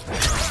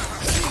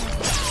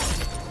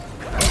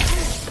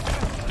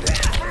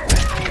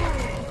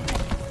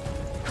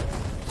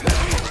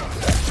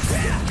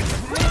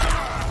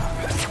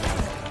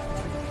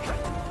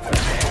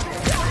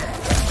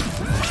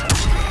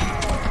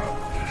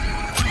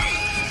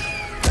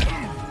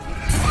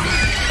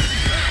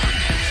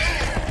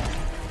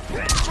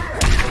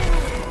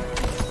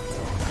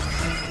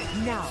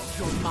 Now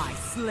you're my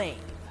slave.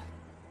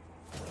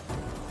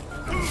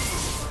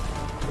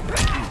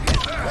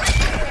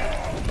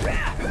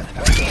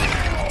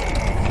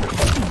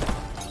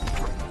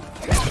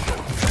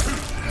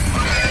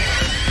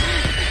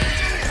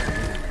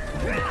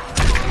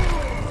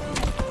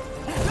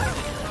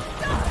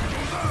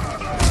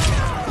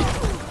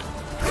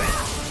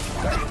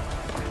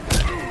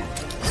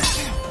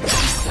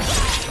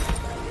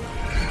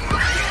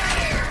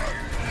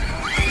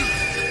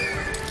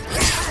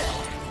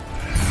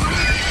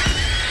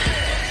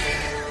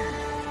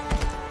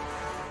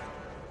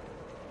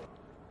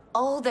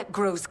 All that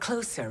grows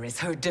closer is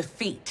her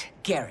defeat,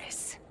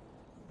 Geras.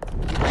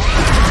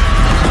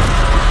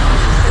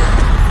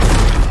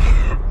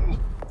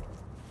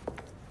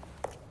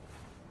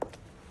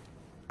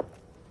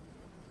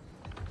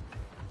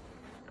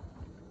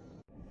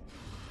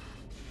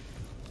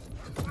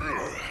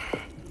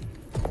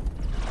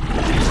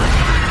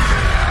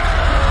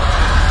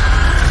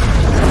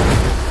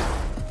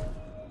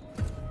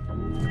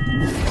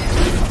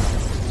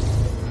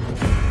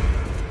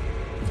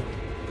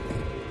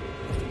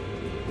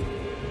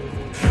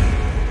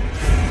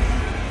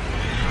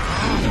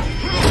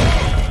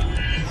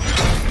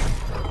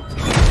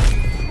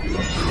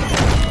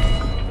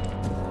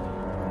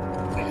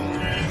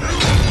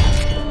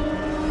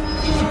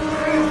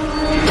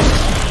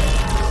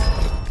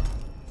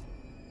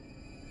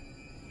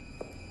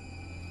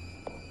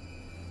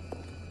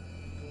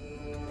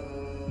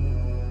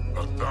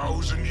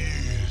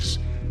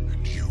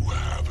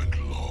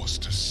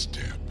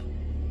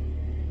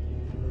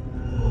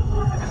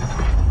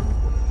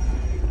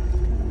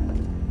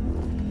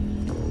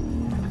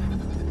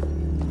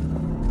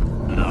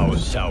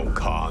 Shao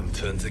Kahn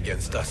turns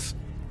against us.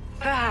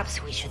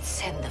 Perhaps we should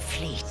send the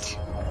fleet.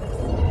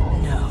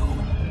 No.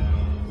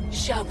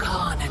 Shao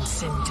Kahn and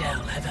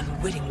Sindel have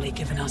unwittingly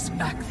given us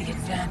back the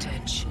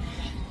advantage.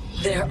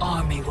 Their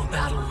army will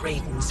battle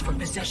Raidens for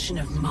possession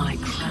of my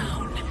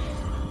crown,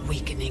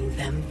 weakening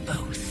them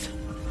both.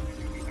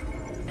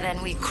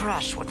 Then we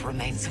crush what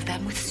remains of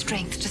them with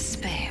strength to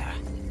spare.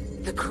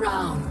 The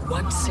crown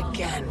once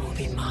again will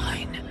be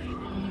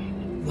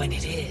mine. When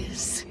it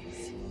is,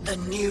 the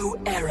new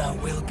era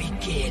will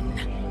begin.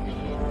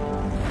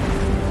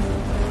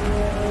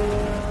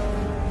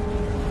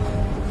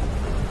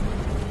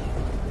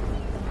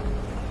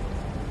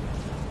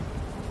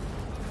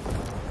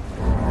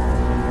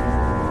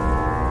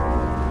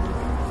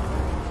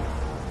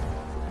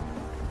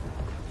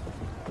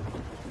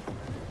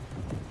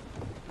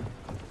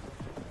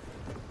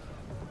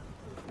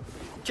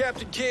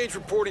 Captain Cage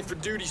reporting for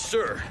duty,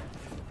 sir.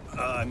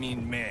 I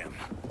mean, ma'am.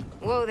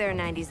 Whoa there,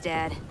 90s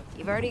dad.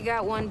 You've already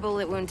got one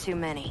bullet wound too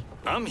many.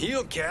 I'm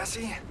healed,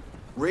 Cassie.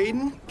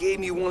 Raiden gave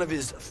me one of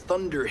his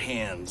Thunder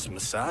Hands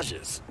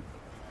massages.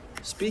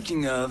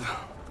 Speaking of,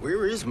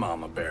 where is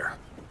Mama Bear?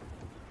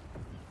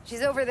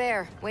 She's over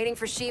there, waiting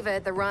for Shiva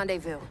at the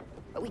rendezvous.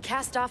 But we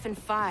cast off in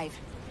 5.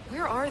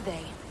 Where are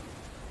they?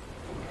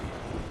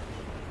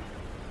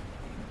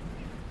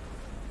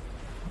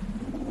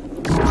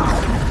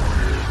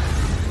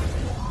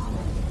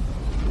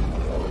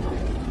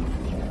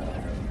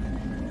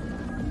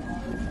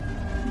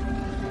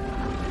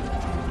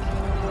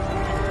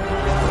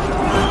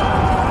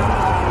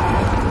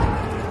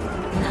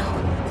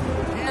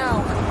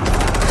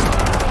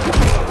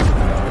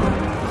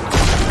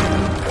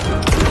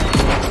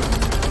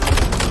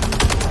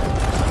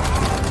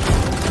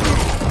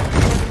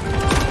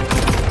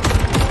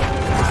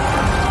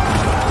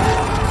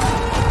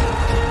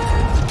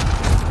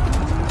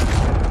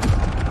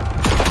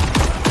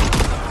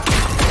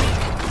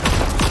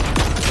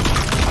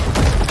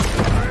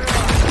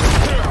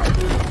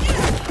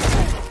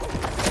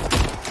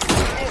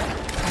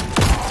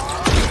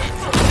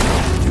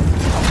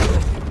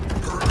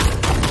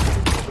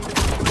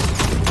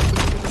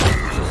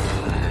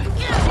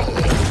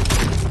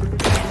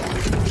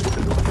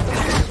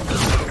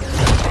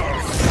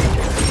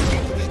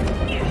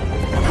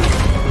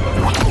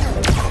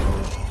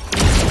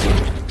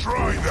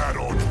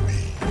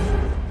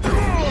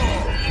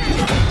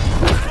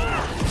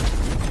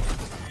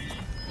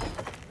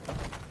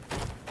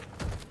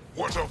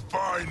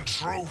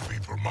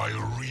 my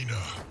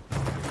arena.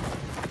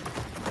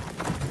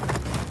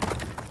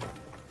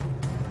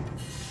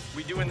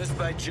 We doing this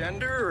by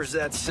gender, or is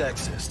that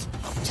sexist?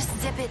 Just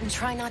zip it and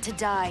try not to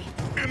die.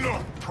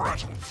 Enough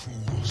prattle,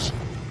 fools.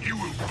 You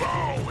will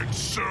bow and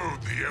serve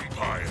the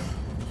Empire.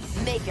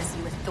 Make us,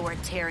 you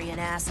authoritarian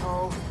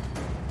asshole.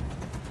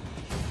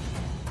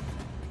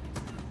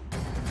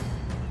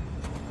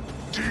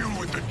 Deal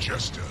with the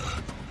jester.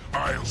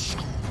 I'll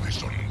school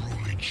this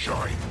unruly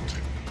giant.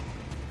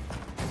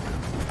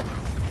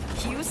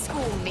 You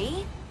school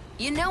me?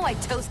 You know I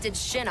toasted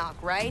Shinnok,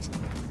 right?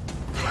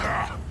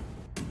 Ha!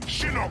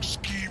 Shinnok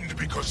schemed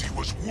because he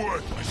was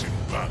worthless in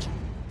battle.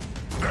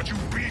 That you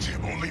beat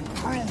him only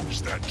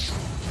proves that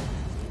truth.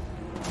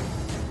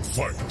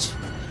 Fight!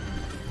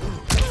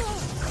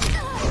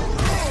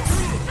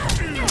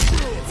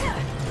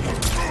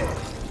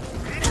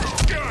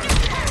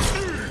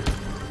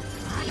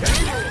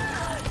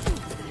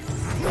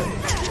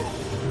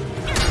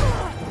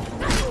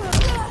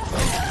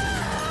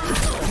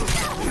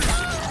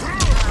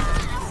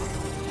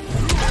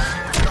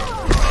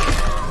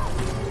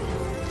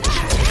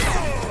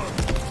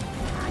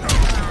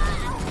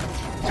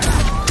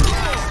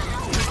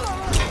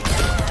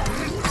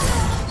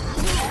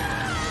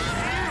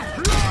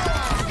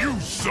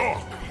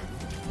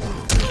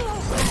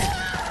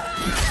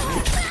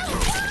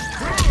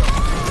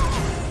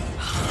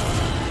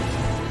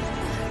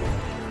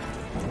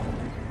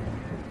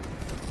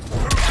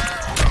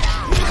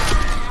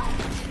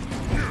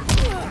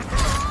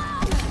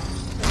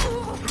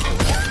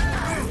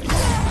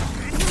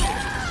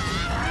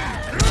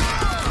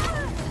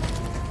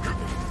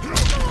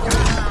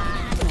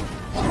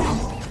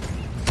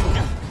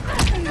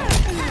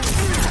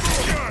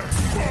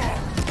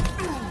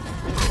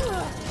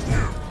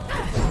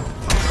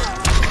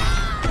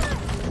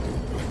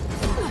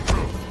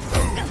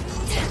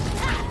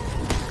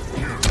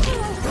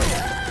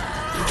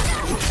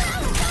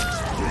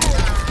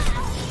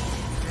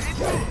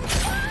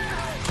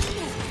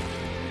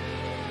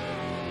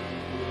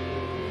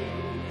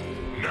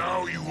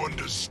 Now you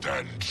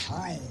understand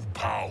true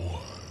power.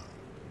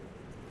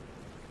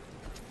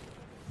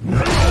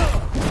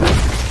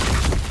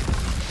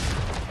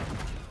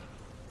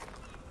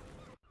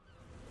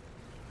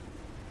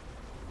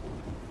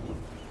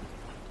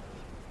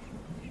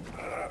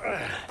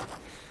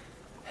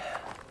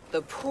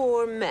 The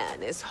poor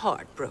man is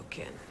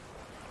heartbroken.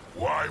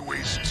 Why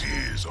waste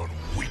tears on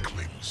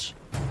weaklings?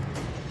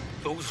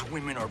 Those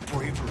women are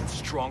braver and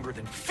stronger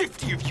than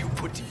 50 of you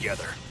put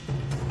together.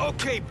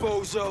 Okay,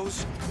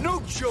 bozos.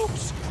 No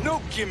jokes,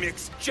 no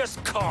gimmicks,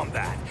 just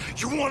combat.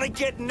 You wanna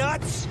get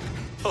nuts?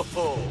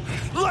 Oh,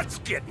 let's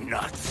get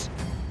nuts!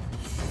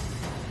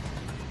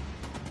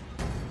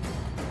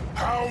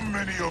 How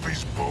many of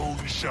his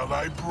bones shall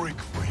I break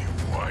for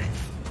you,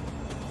 wife?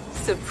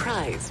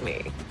 Surprise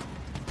me.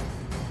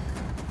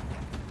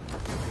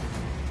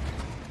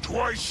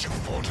 Twice you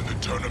fought in the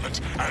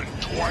tournament, and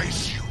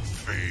twice you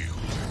failed.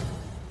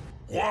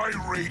 Why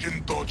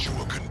Raiden thought you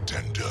a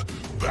contender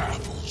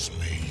baffles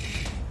me.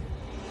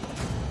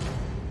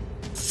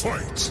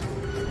 Fight!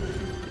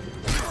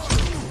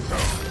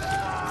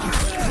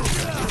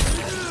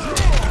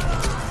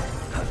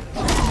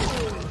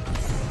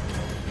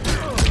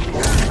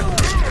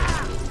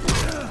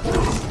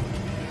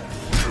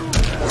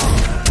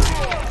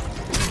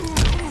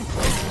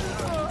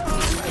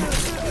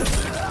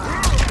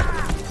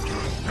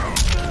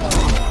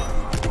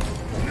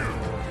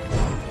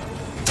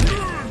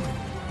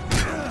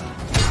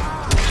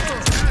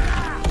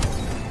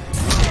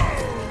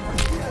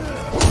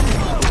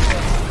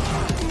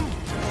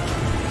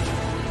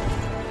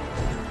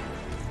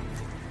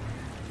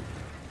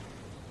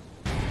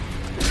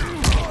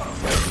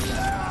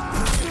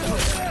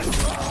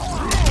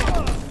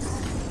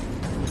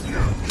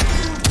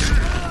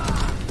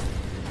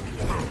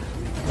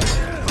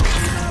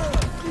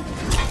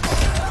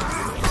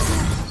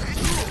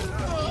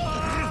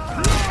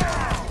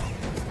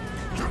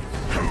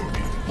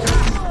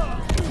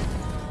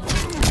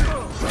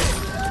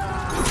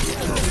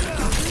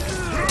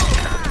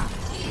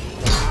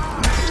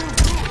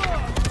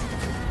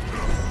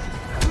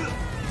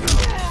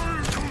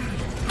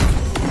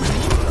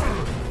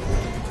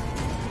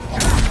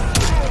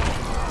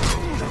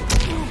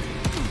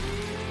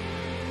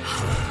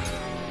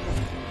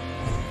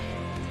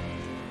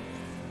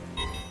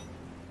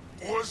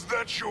 Was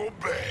that your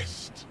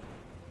best?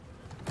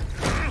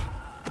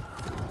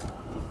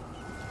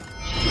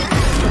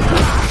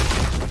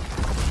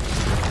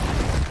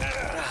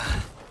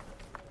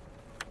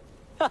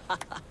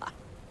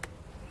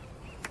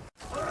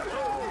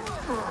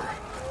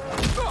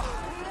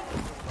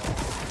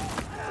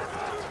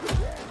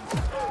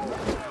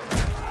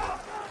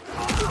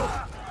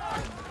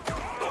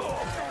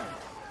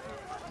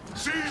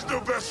 Seize the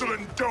vessel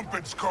and dump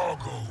its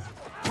cargo.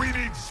 We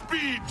need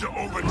speed to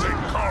overtake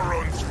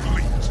Charon's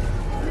fleet.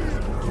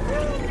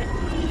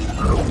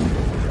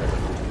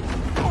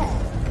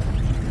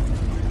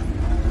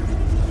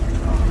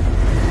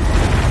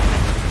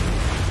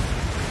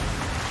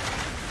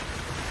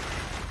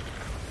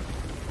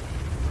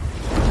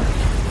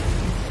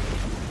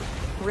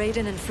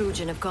 Raiden and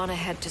Fujin have gone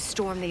ahead to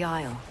storm the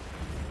Isle.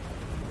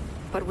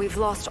 But we've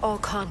lost all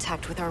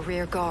contact with our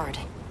rear guard.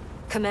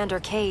 Commander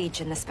Cage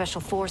and the Special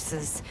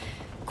Forces,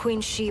 Queen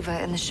Shiva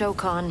and the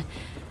Shokan,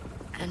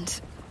 and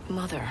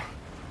Mother.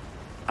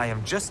 I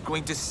am just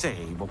going to say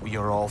what we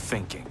are all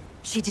thinking.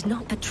 She did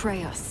not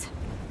betray us.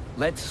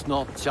 Let's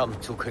not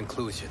jump to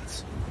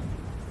conclusions.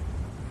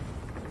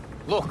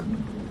 Look!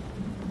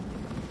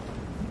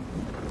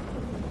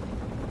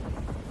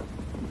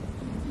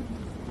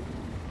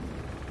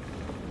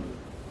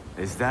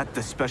 Is that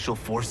the Special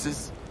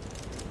Forces?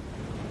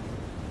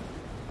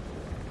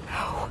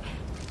 No.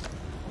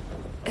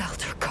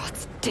 Elder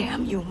gods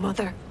damn you,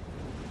 Mother.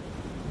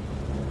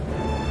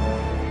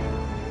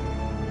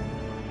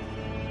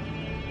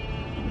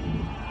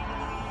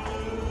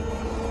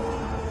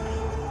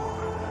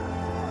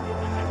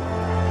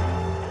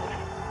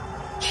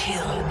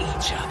 Kill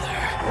each other.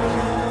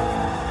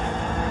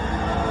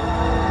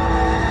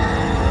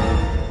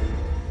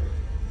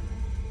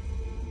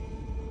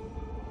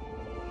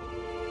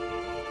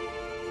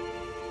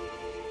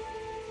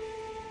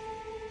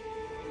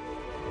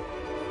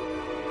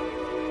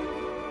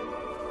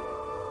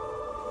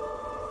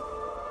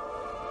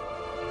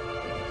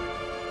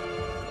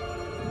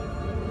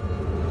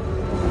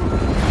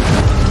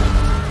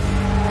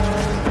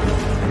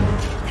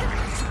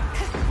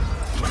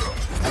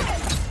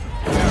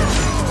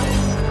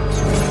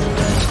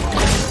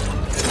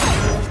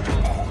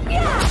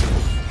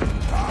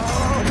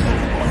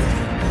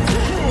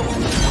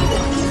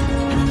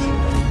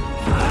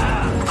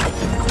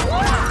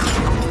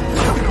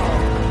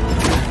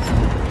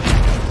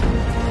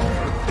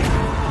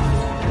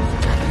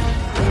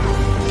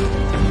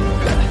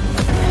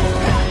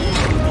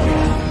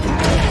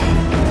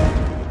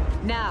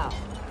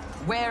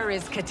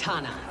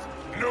 Katana.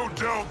 No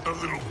doubt the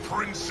little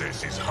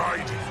princess is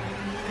hiding.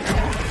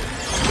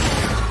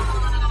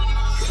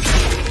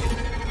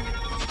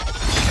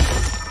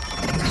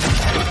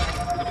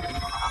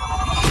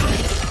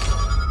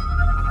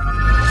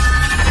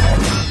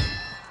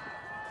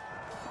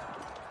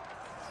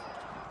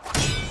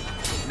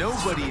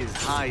 Nobody is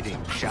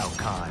hiding, Shao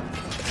Kahn.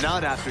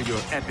 Not after your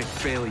epic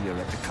failure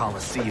at the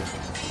Colosseum.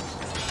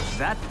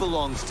 That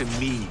belongs to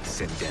me,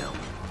 Sindel.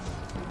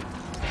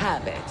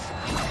 Have it.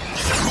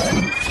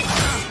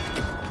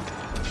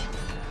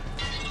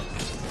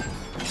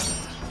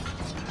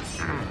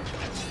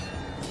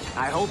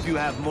 I hope you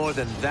have more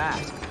than that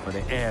for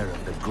the heir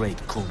of the great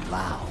Kung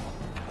Lao.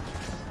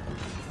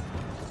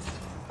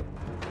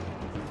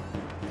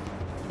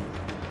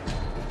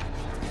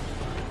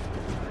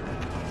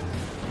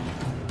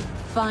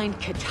 Find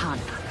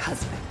Katana,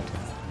 husband.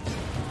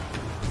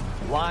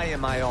 Why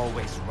am I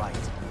always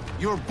right?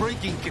 You're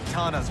breaking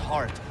Katana's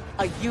heart.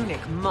 A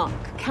eunuch monk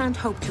can't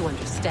hope to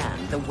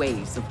understand the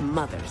ways of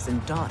mothers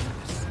and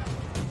daughters.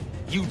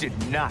 You did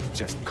not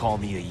just call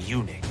me a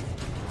eunuch.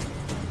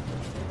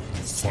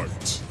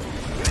 Fight.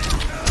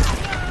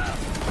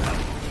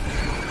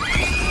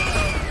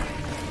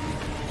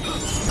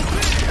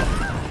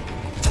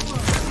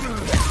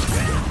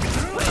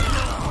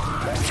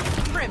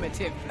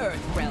 Primitive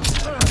Earth Realm.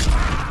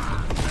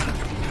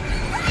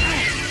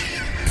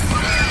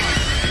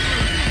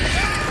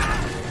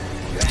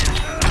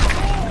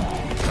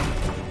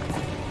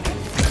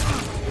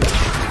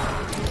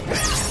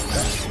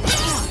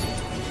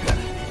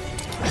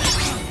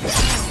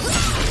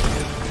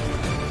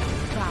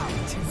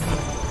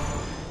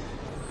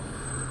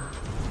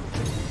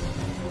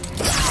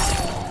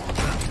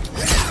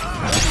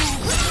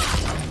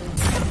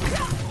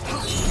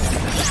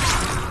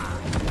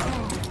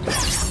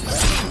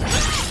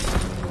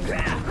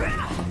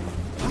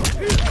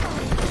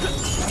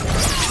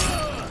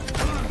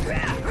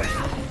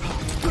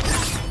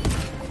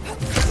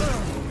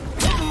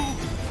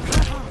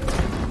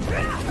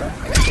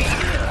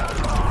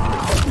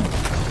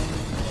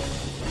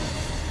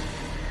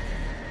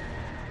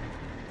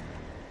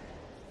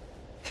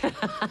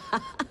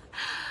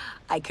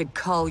 I could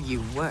call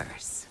you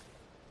worse.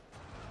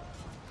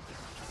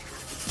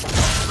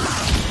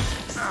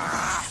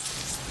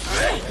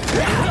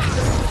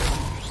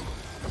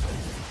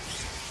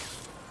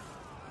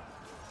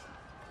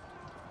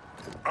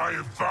 I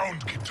have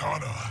found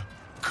Katana.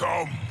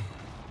 Come.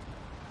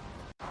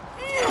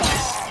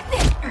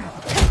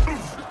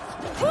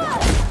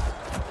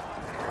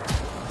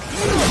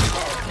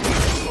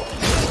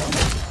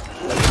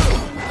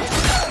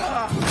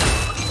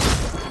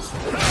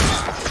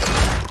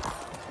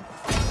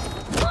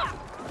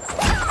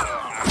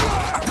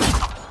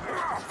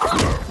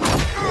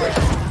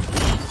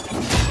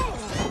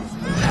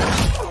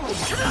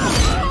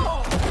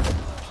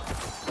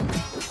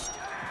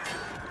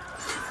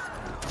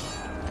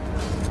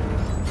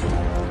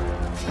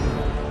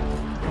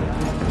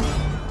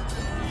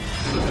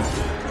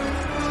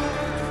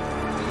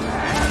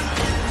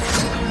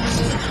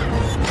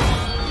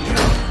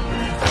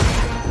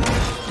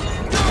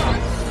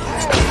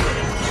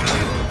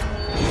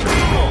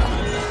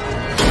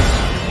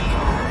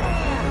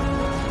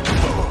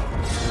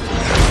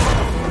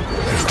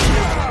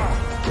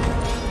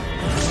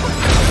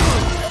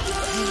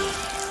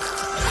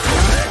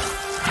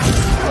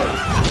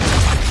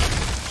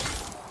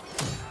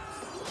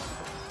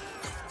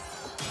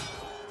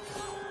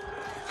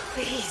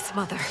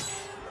 Mother.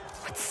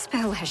 What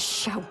spell has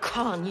Shao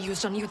Kahn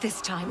used on you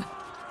this time?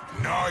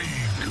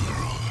 Naive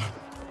girl.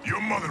 Your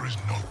mother is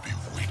not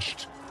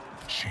bewitched.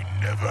 She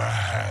never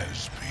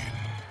has been.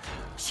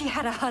 She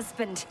had a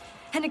husband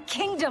and a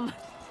kingdom,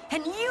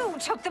 and you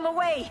took them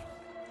away!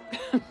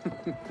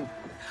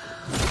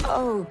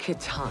 Oh,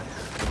 Kitana.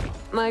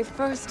 My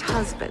first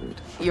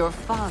husband, your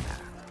father,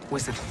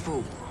 was a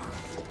fool.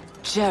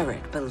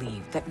 Jared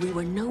believed that we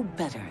were no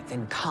better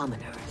than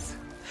commoners.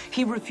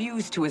 He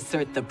refused to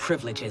assert the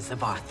privileges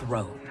of our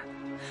throne.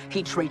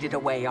 He traded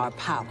away our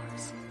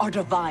powers, our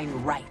divine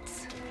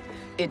rights.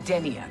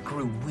 Edenia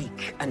grew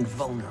weak and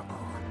vulnerable.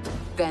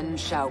 Then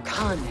Shao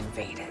Kahn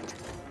invaded,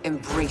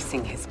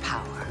 embracing his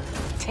power,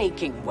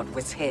 taking what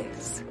was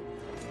his.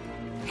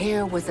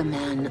 Here was a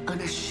man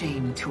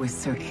unashamed to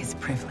assert his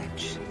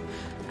privilege,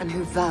 and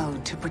who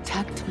vowed to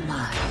protect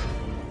mine.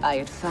 I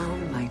had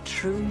found my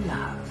true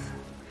love,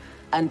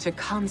 and to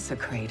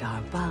consecrate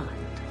our bond,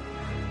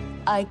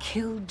 I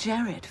killed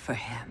Jared for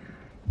him.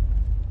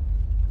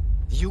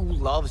 You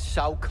love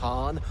Shao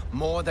Kahn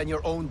more than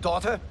your own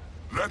daughter?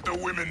 Let the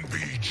women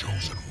be,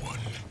 Chosen One.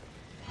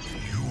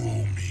 You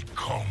owe me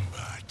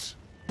combat.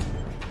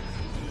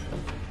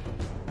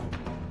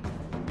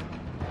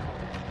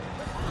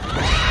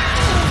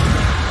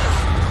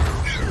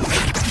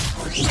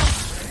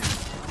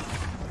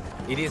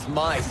 It is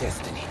my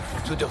destiny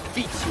to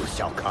defeat you,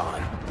 Shao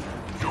Kahn.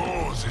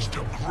 Yours is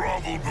to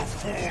grovel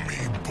before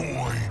me,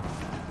 boy.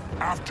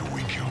 After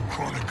we kill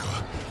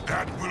Kronika,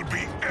 that will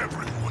be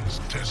everyone's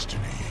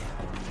destiny.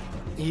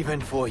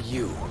 Even for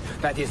you,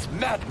 that is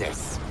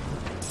madness.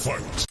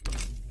 Fight.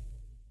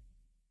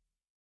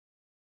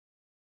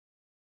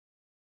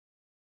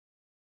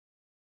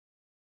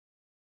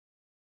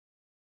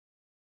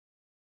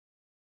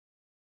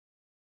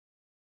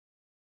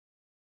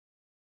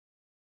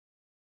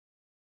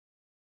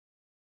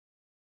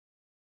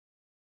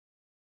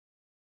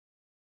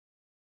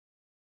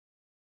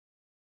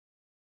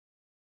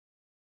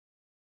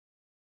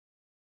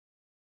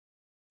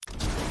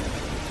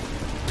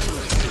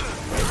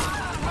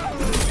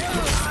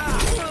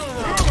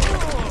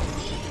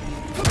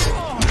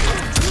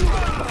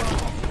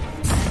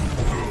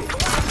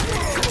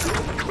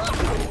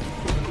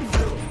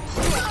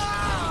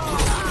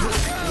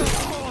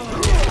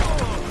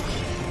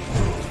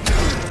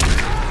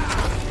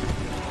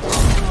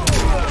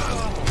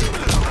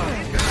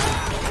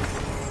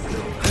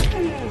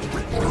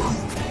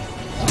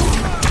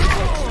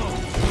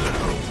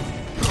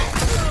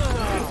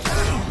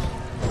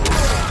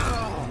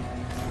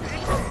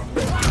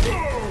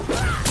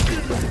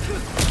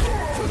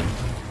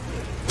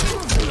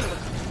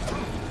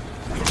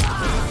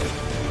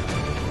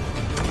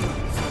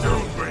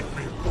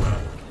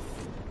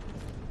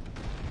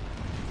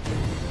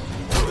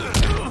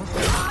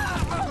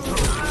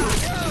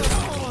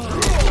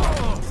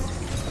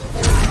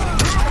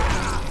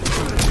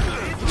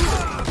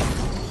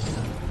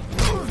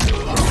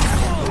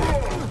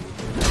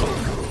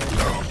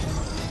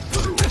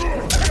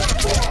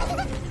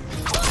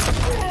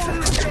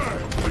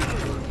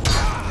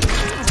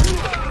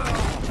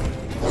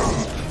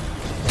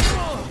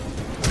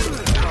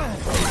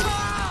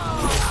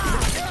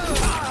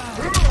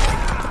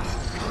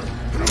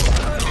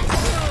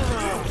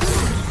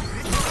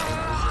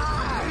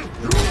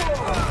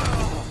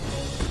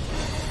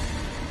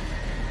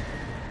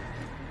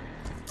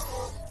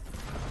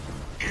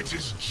 It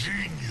is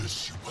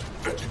genius, you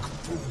pathetic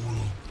fool.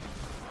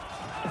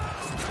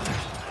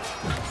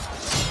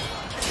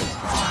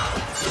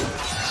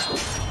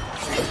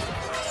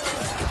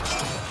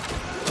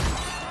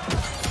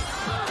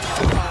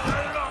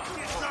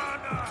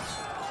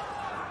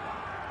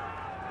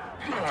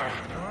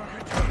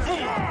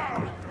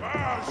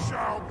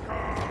 Shao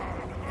Kahn,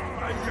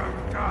 my young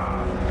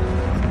god.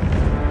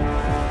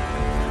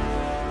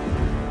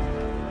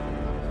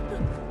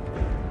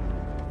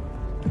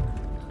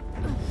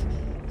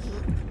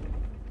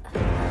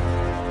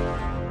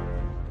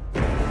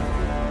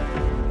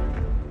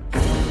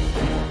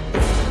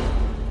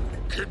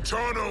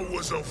 Kitana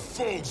was a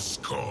false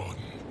Khan,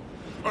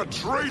 a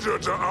traitor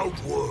to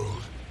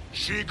Outworld.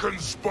 She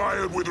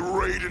conspired with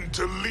Raiden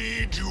to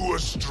lead you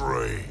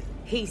astray.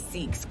 He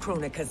seeks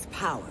Kronika's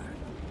power.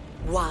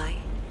 Why?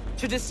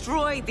 To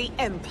destroy the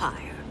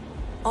Empire.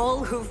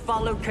 All who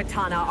followed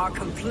Kitana are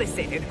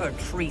complicit in her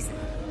treason.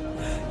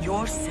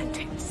 Your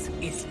sentence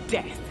is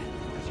death.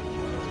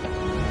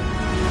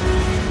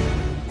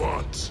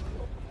 But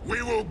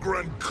we will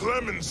grant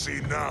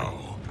clemency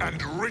now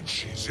and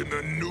riches in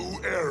the new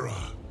era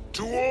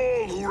to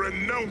all who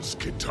renounce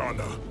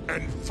Kitana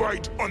and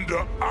fight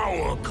under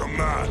our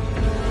command.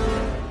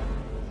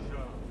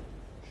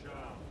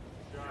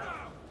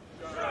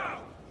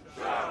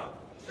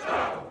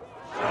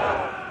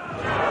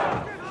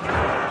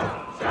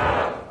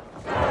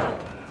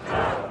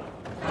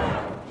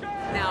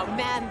 Now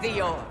man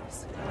the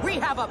oars. We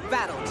have a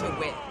battle to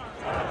win.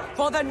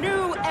 For the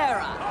new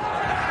era!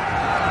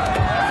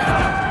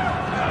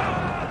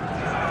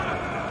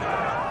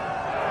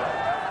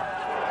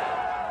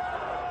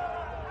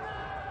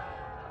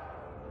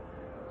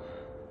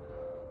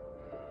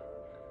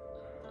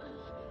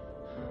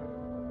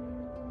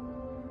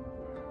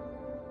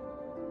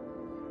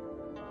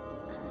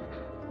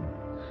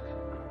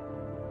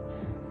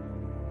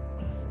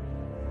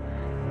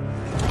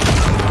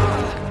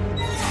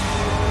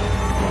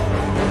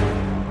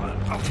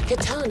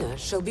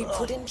 shall be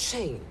put in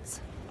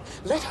chains.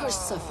 Let her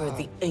suffer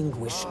the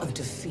anguish of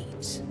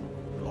defeat.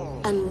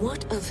 And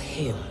what of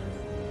him?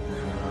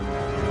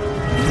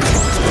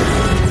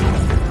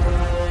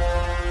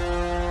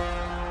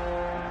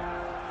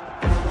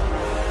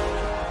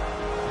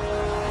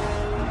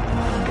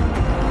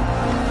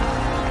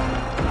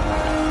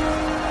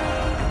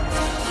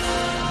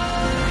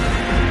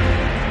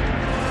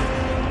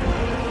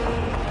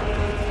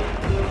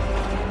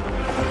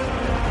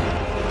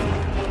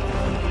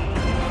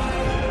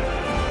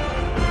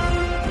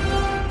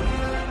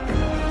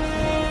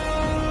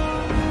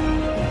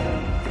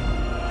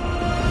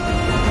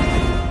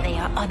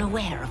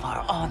 Unaware of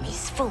our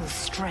army's full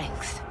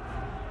strength.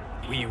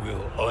 We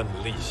will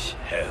unleash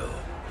hell.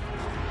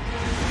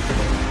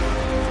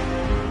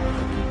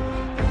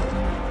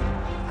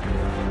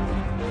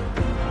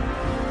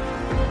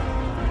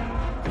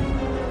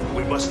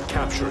 We must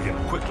capture him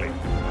quickly.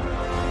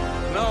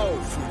 No,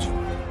 Fujin.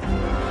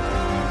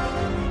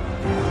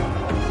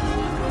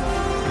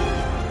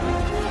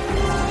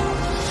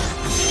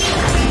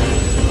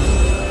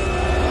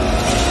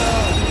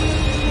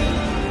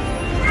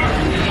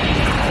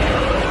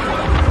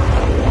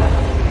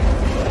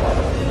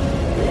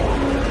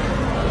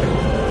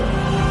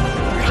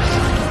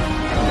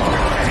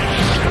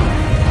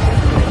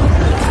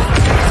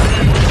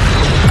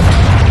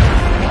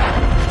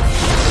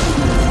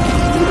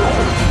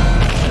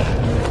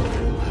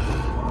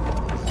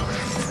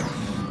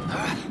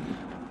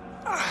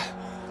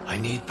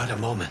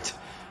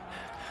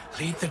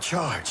 Lead the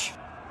charge.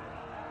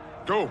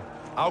 Go.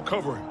 I'll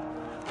cover him.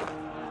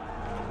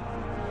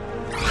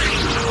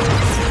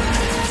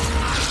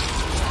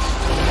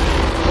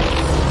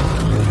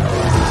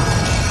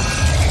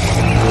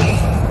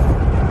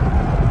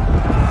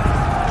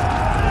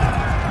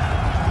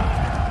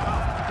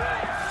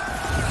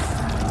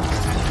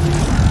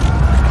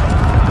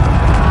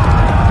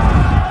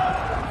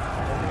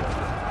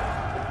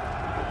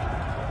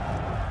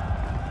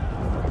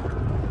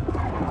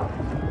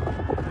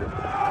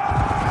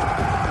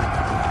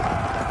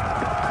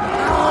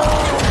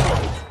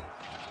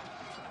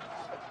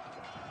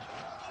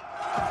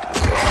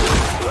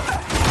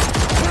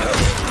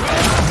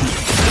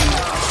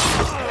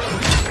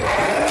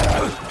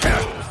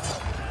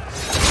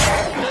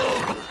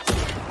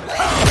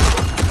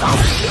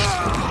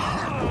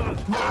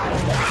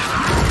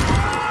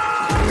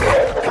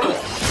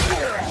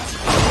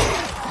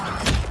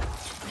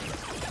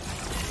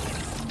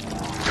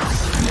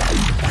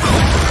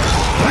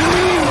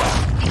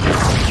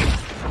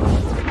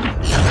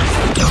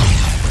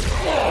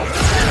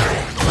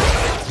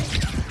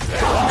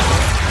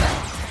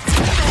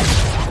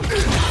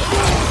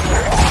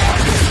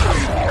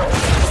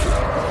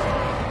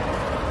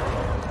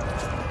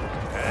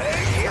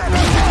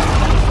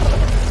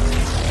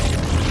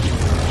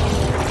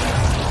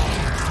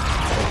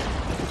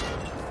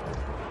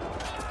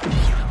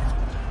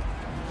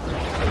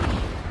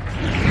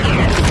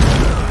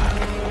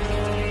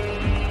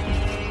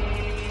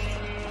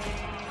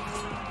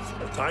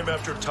 Time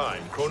after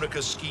time,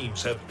 Kronika's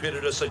schemes have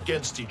pitted us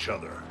against each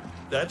other.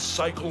 That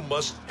cycle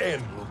must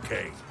end, Liu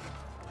Kang.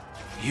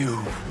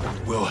 You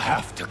will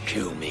have to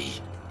kill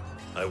me.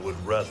 I would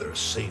rather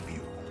save you.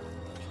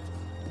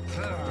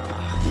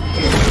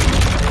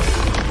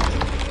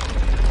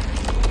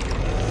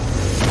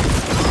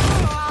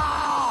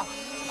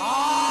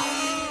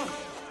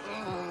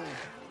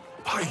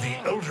 By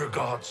the Elder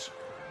Gods!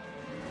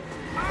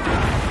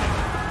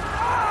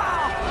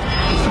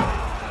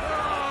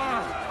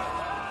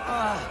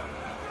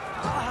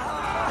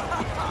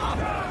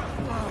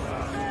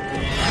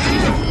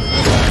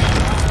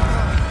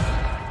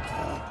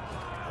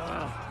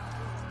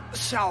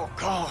 Shao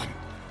Kahn!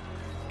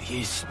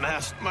 He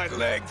smashed my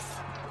legs!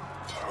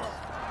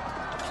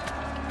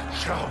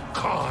 Shao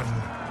Kahn!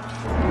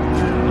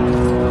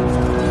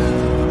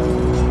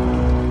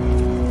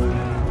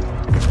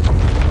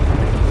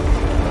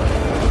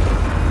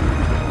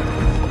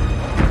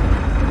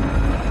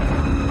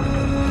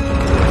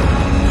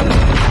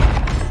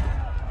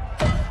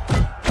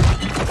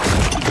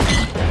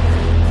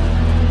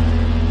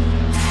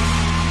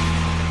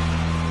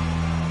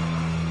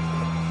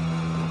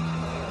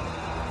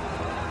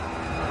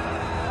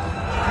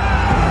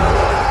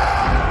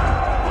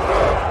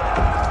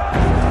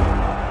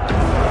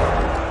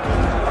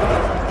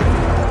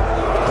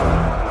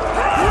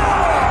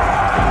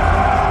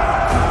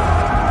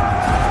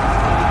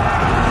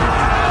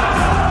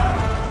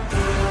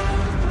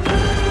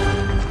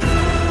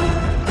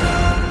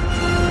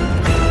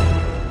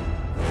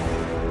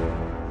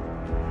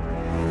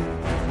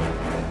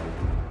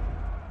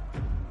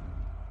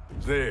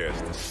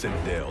 There's the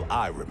Citadel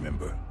I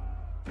remember.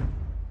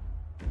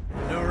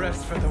 No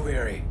rest for the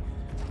weary.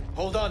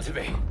 Hold on to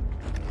me.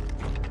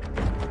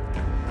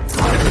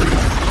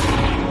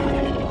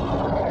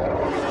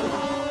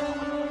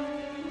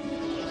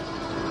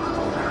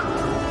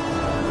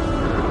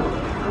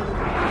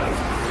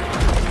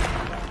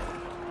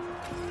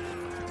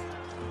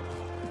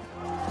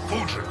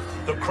 Fujin,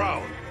 the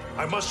crown.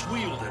 I must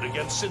wield it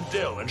against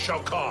Sindel and Shao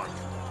Kahn.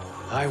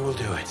 I will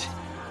do it.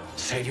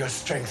 Save your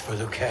strength for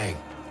Liu Kang.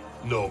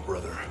 No,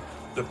 brother.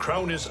 The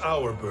crown is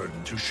our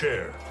burden to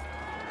share.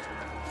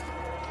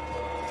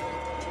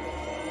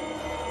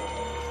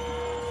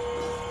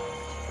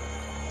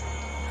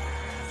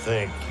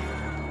 Thank you.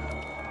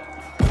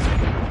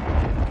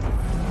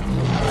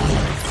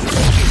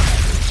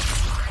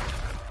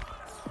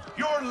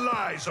 Your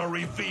lies are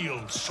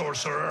revealed,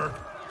 sorcerer.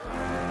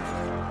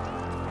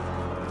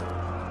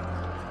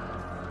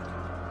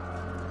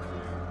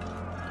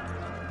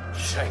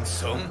 Shang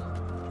Tsung?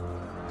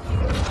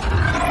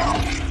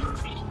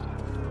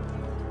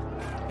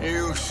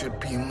 You should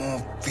be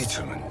more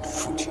vigilant,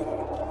 Fujin.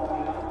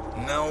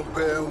 Now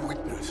bear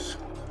witness,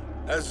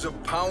 as the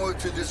power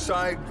to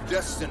decide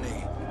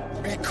destiny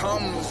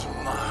becomes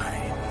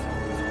mine.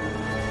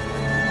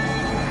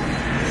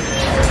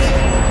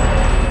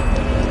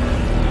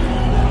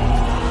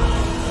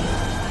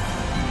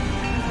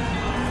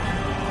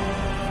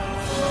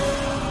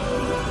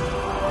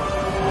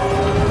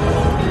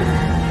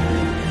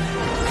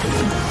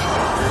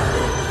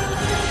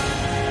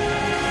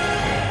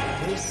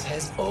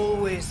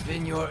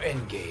 Been your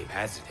endgame,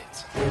 hasn't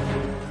it?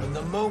 From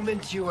the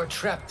moment you were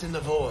trapped in the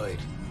void.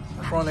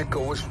 Kronika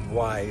was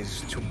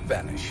wise to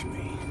banish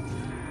me.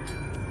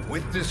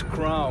 With this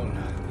crown,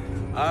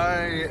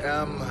 I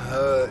am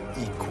her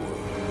equal.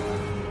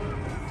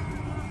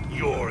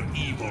 Your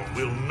evil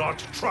will not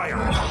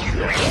triumph.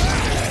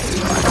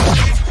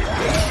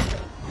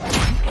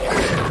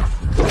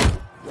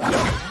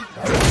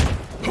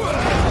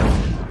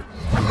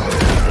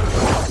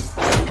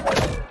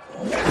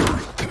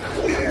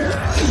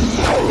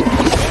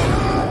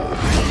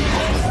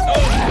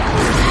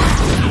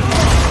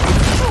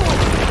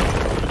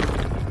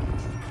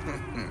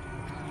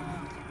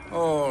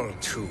 All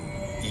too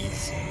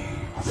easy.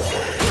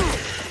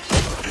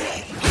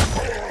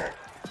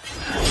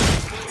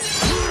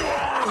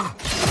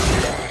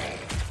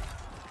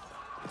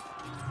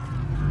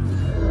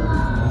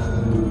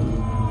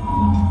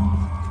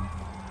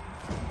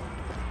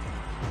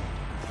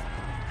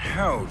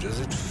 How does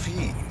it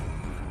feel,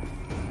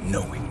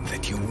 knowing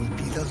that you will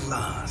be the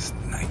last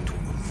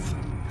Nightwolf?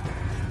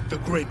 The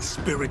Great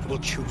Spirit will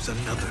choose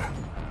another.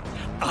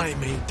 I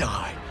may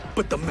die,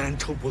 but the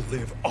mantle will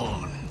live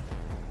on.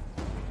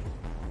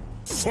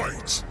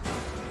 Fight!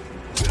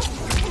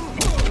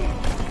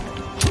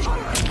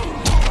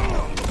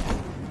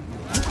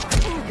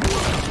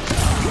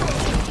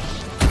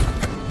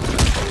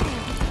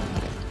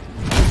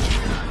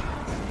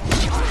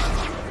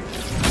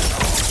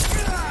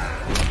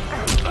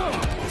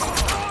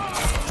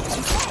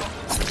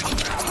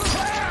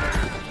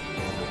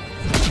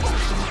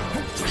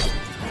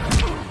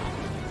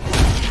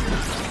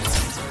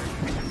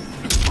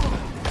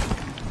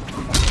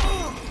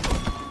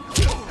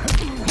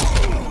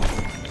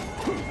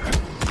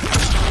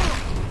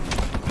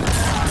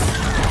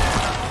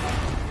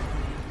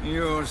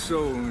 Your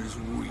soul is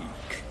weak.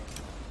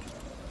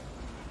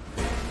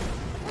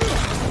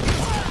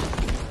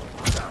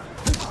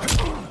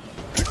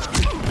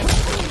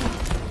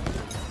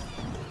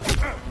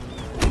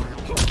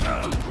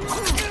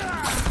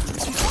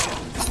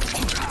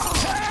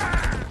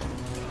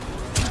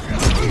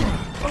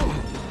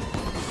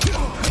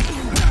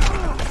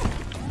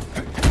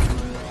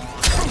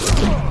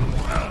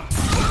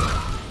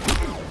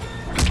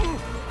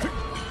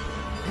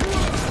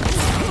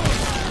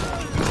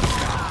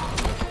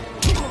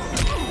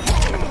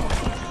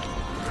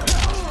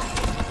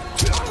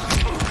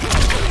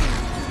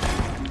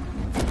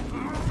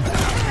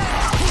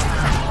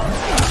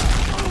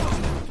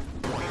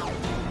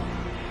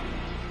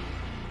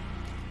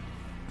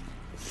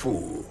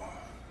 Fool.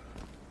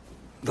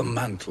 The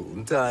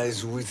mantle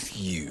dies with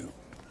you.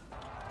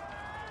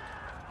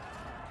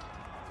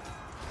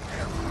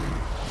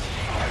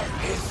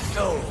 His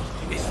soul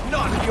is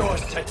not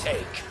yours to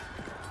take.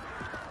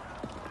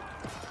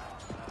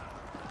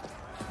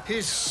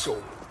 His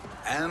soul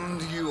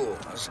and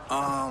yours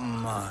are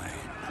mine.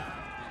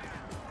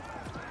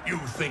 You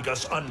think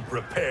us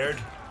unprepared?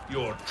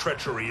 Your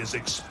treachery is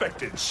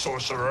expected,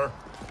 sorcerer.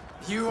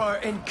 You are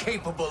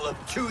incapable of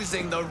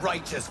choosing the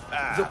righteous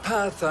path. The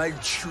path I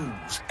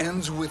choose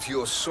ends with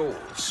your soul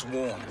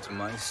sworn to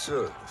my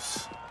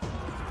service.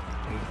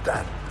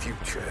 That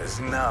future is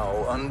now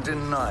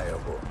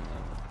undeniable.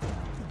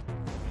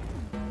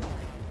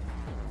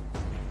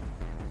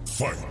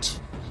 Fight!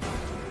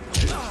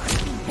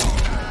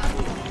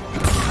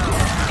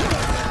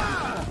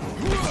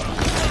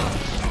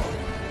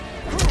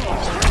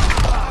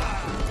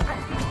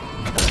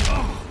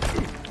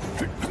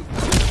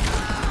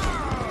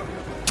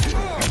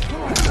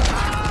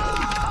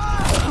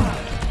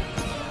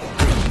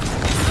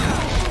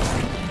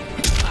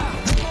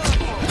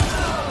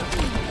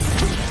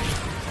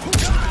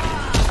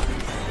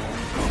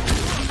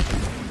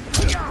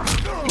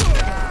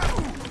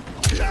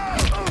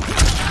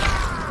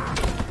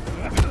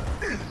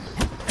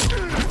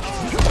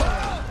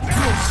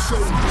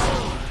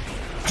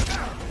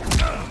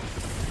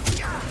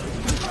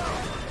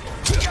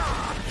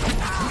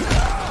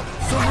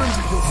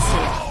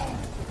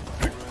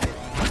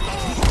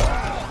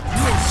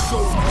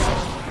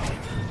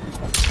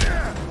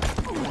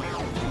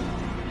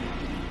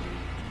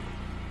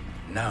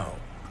 Now,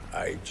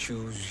 I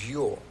choose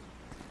your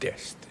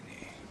destiny.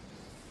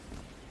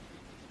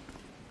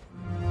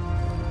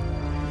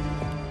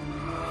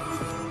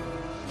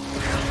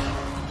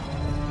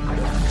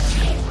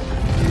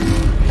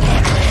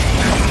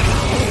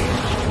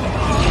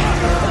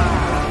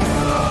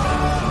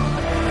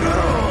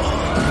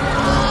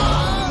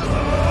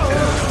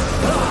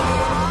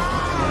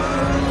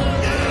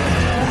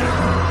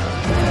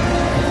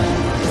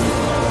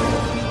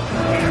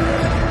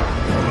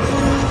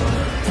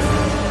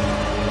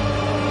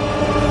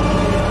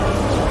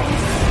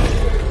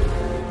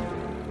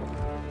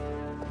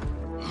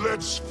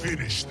 Let's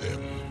finish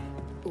them.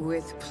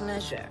 With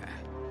pleasure.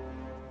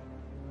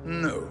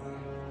 No.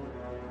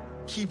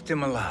 Keep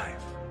them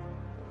alive.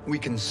 We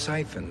can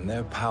siphon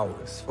their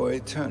powers for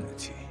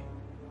eternity.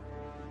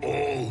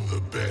 All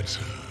the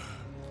better.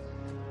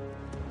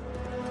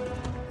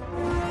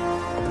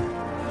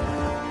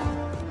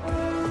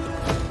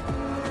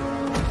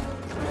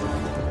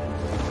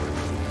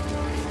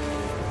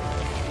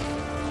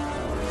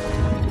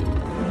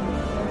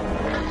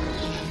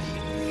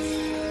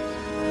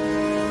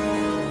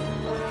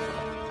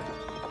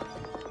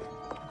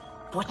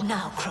 What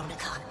now,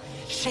 Kronika?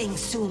 Shang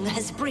Tsung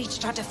has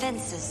breached our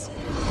defenses.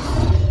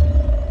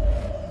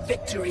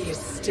 Victory is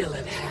still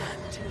at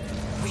hand.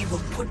 We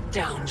will put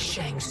down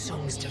Shang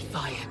Tsung's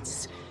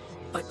defiance,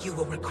 but you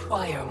will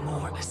require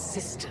more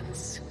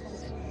assistance.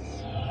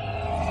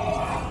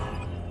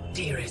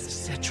 Dearest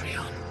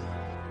Cetrion,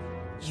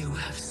 you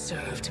have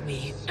served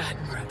me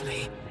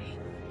admirably.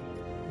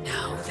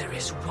 Now there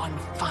is one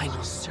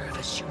final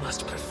service you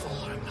must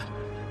perform.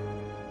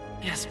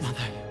 Yes, Mother.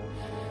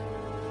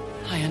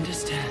 I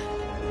understand.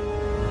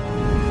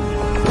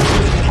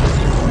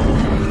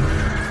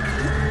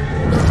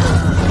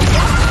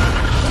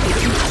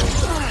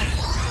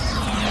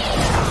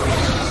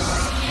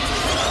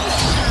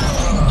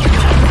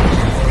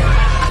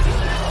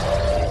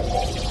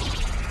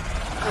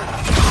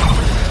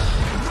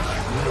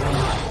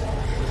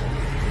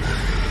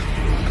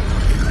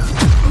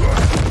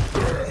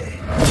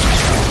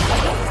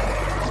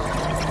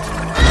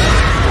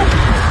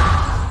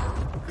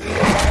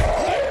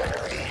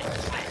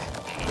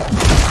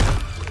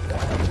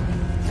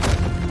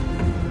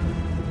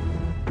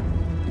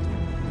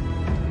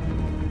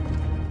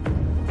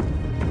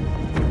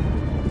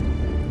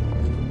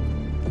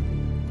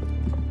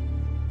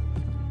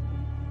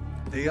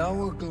 The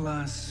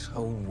hourglass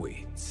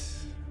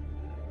awaits.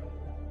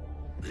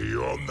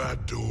 Beyond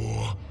that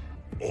door,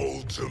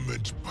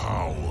 ultimate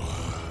power.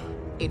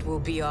 It will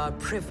be our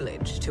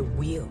privilege to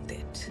wield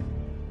it.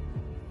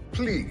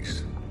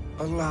 Please,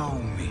 allow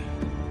me.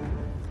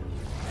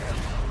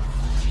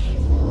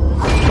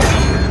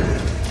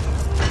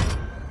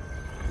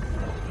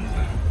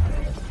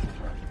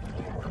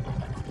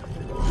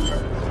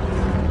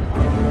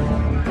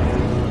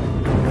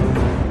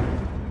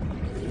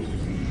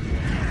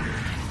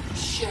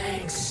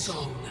 Shang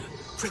Tsung,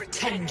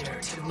 pretender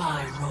to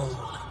my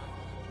role.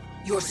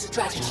 Your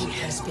strategy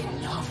has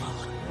been novel,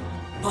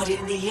 but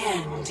in the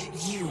end,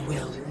 you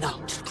will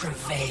not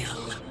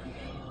prevail.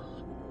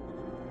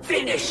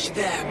 Finish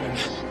them!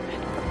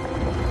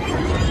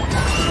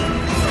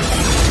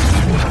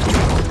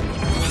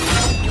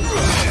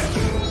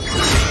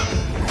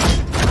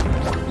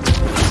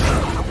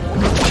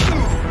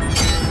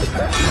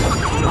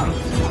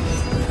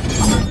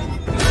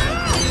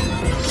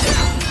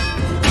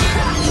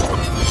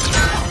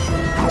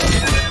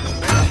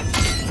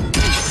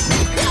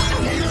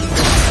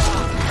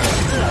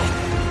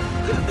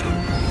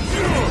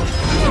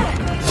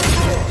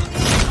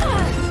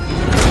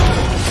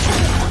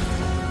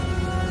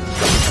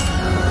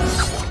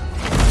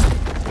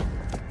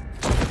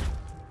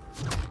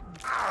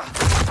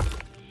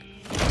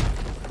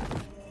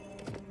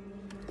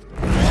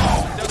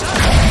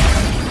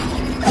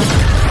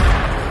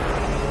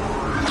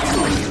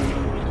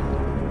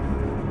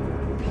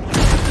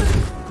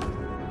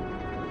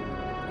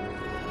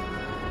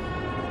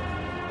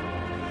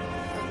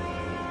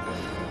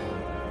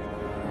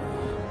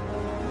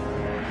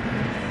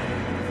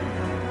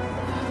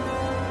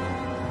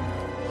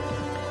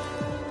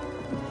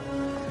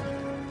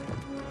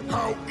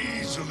 How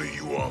easily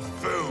you are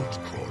felled,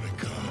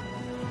 Kronika.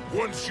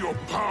 Once your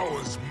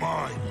power's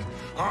mine,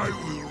 I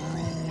will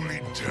rule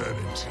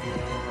eternity.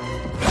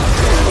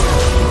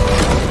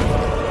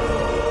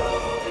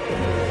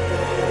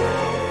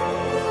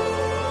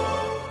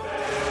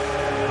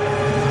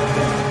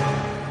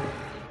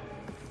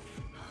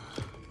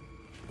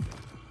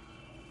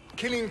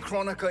 Killing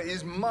Kronika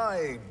is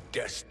my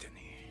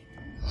destiny.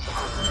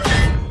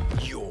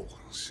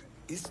 Yours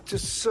is to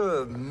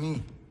serve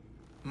me,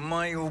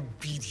 my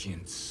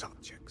obedient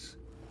subjects,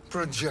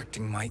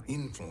 projecting my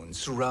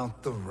influence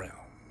throughout the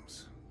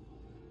realms.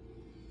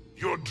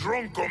 You're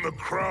drunk on the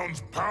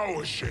crown's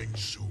power, Shang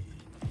Tsung.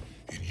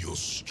 In your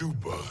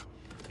stupor,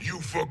 you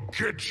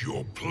forget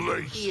your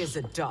place. He is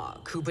a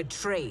dog who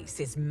betrays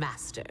his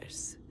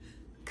masters.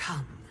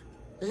 Come,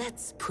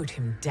 let's put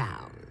him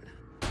down.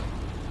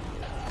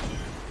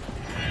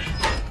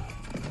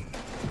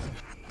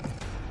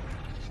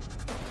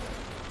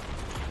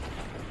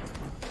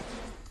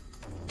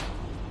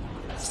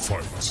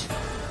 out.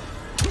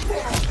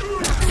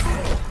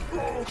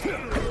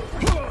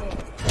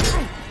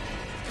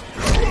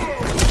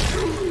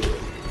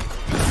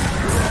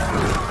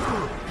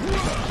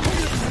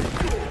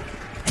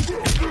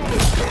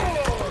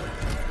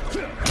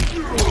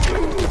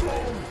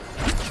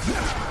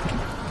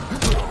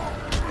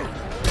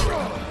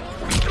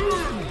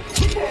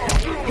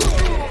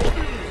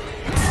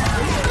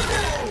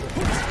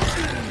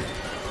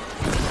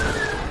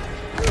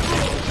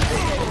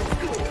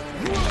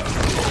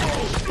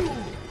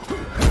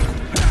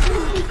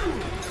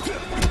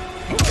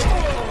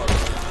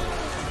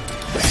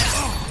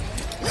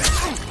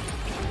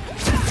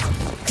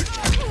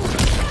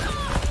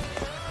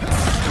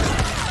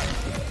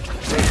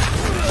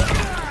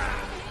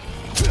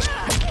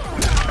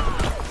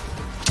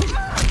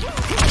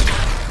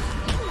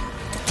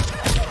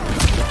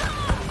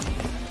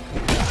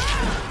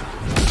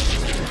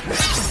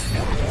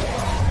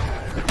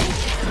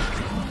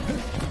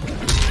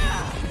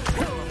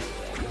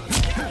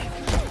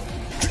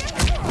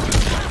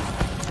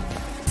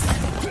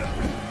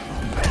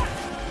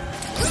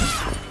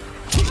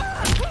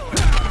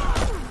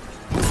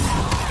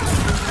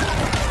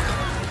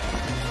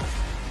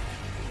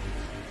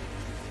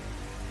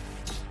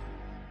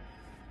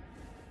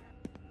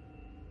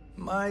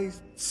 My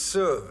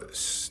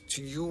service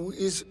to you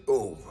is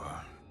over.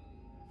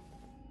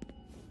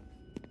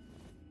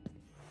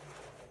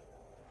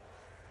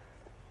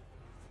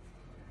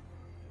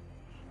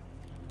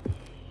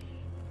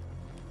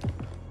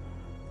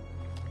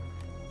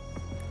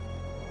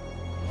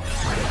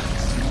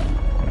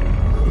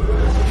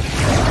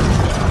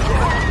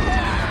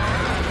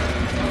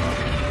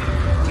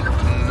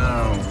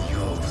 Now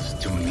yours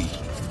to me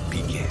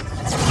begins.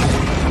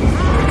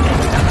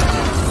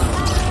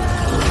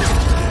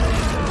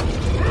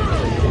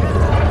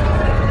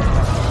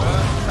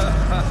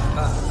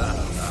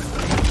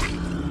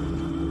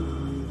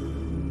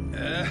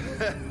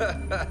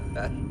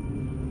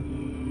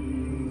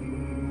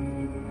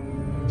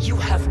 You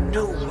have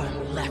no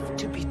one left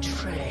to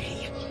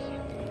betray.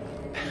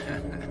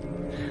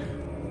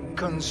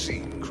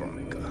 Concede,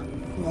 Chronica,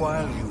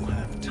 while you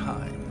have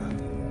time.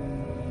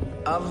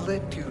 I'll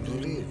let you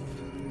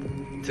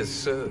live to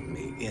serve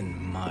me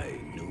in my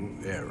new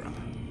era.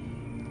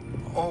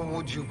 Or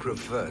would you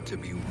prefer to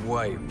be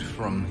wiped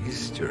from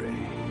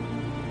history?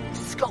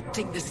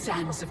 Sculpting the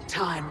sands of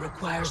time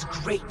requires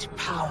great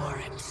power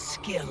and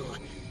skill.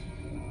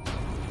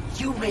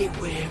 You may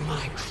wear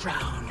my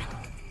crown,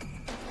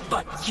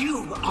 but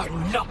you are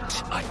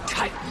not a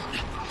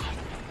Titan.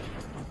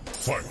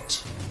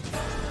 Fight.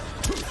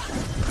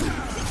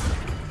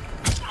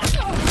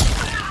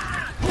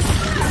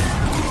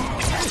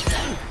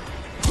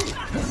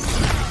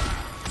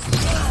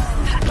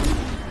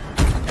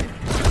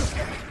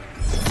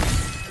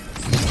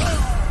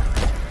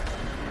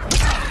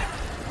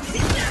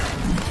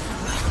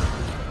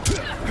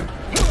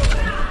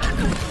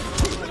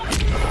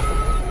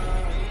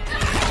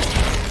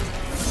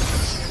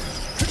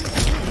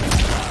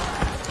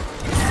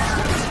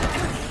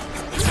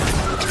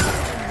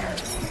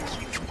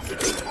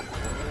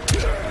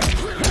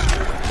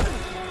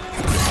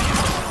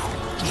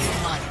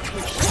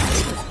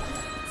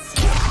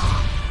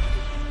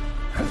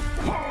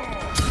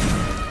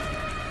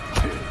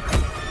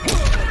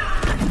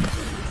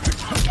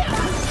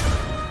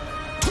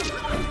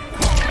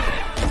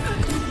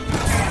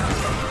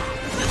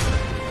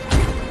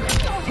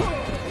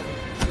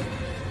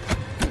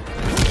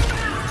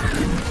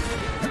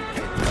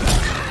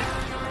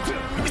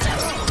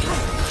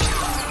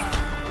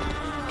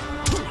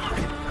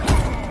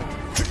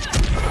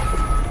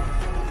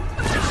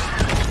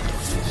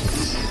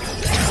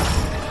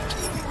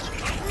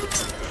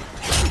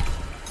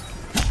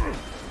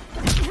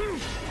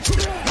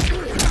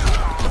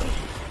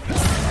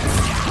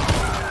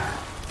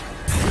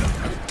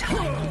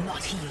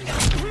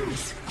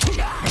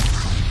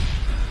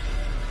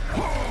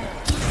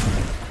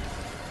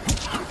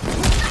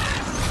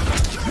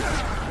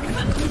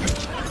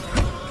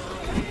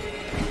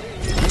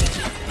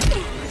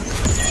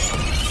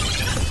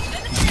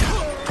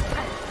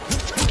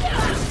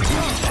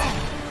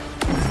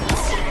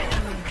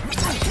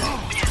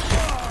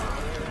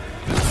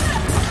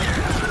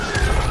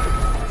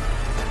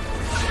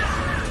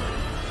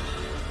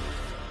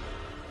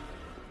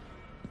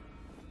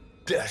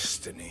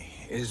 Destiny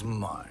is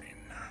mine.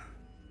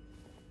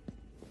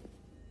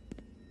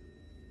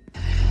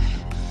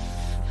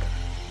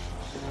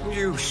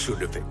 You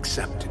should have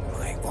accepted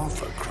my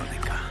offer,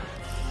 Chronica.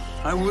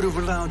 I would have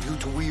allowed you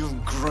to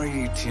wield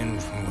great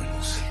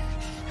influence.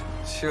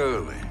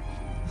 Surely,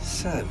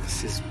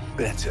 service is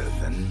better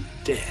than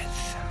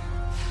death.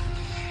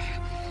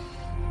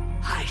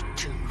 I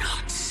do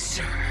not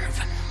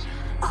serve.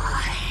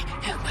 I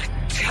am a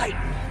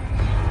Titan.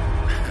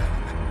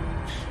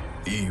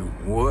 You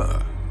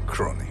were,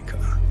 Chronica.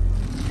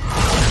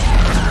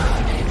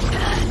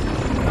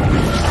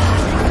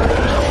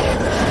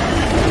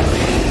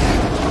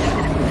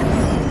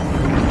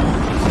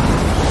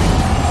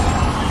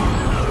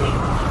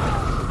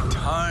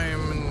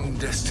 Time and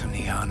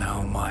destiny are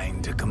now mine.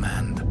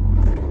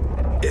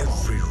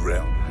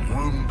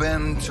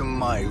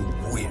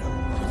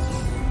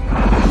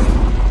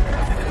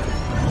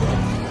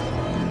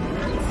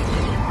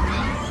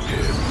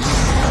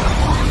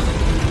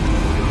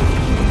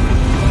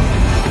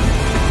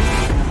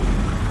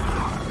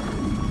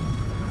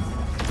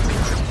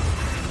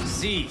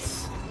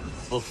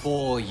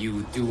 before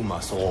you doom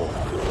us all.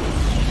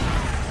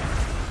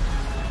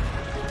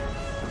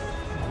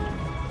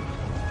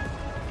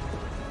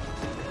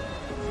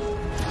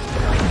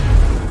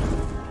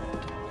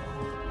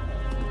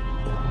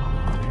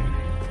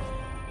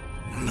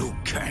 Liu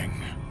Kang.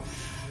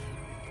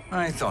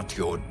 I thought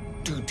your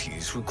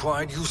duties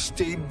required you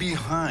stayed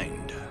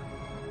behind.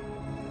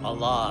 A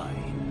lie.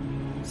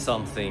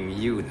 Something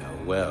you know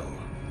well.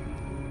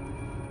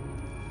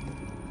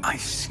 I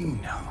see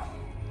now.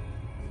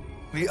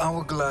 The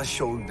hourglass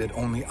showed that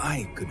only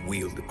I could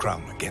wield the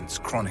crown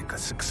against Kronika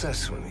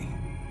successfully.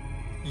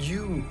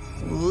 You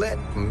let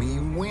me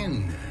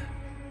win.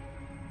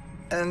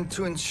 And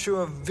to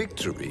ensure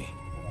victory,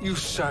 you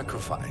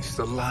sacrificed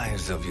the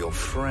lives of your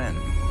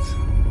friends.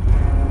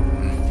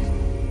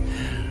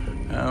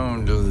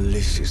 How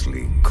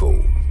deliciously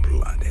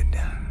cold-blooded.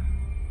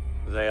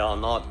 They are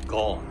not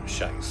gone,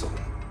 Shang Tsung.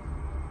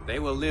 They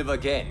will live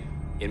again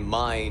in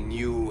my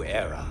new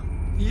era.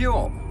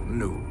 Your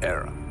new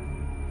era.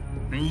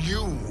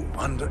 You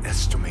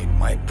underestimate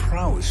my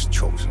prowess,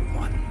 Chosen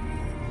One.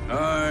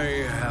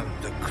 I have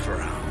the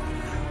crown.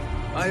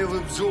 I have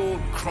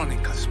absorbed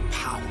Kronika's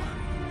power.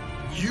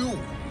 You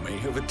may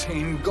have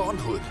attained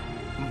godhood,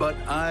 but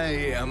I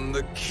am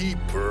the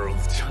keeper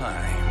of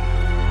time.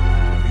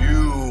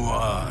 You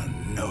are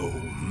no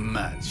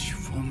match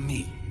for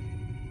me.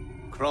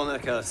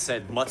 Kronika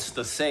said much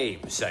the same,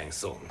 Shang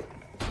Tsung.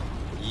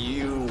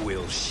 You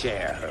will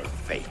share her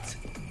fate.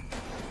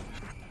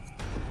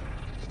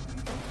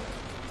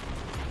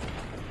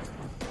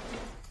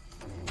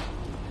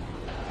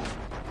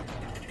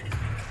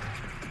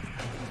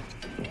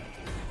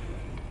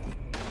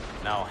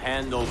 Now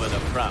hand over the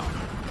crown.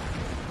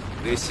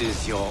 This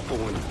is your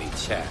only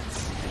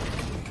chance.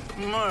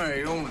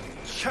 My only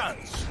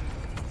chance?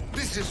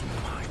 This is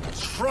my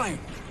triumph,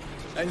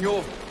 and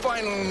your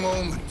final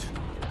moment.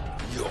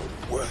 Your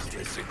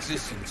worthless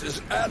existence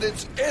is at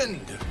its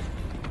end.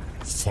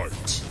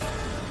 Fight.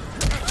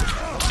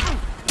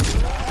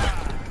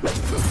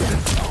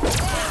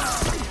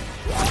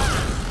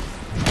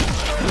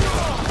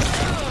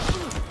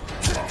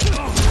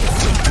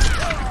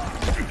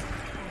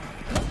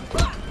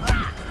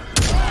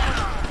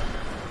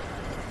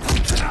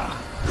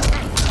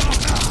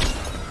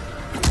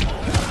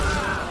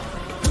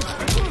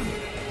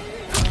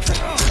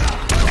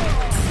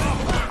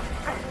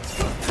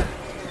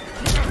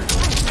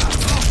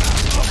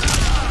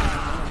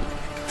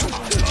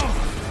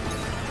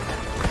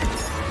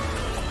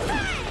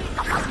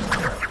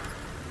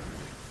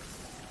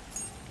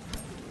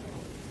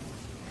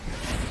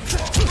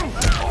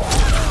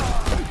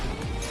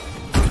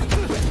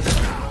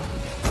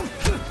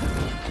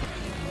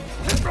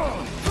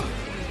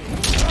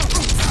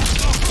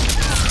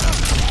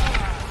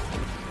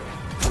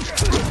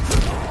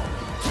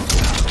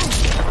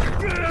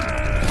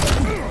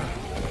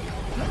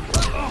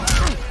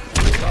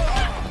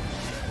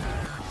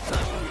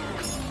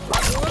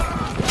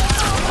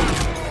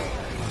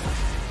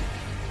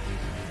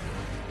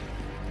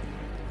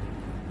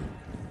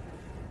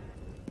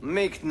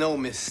 Make no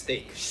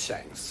mistake,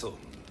 Shang Tsung.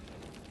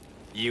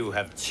 You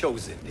have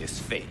chosen this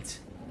fate.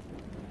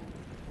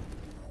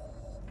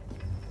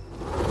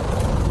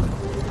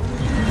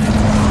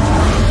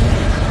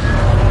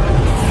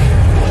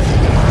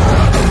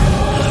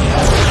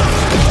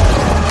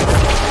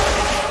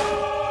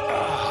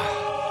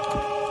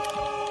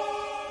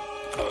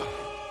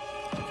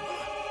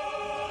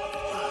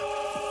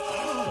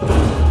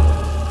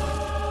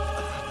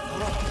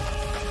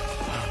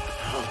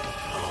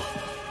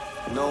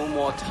 No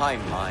more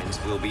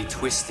timelines will be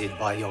twisted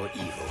by your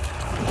evil.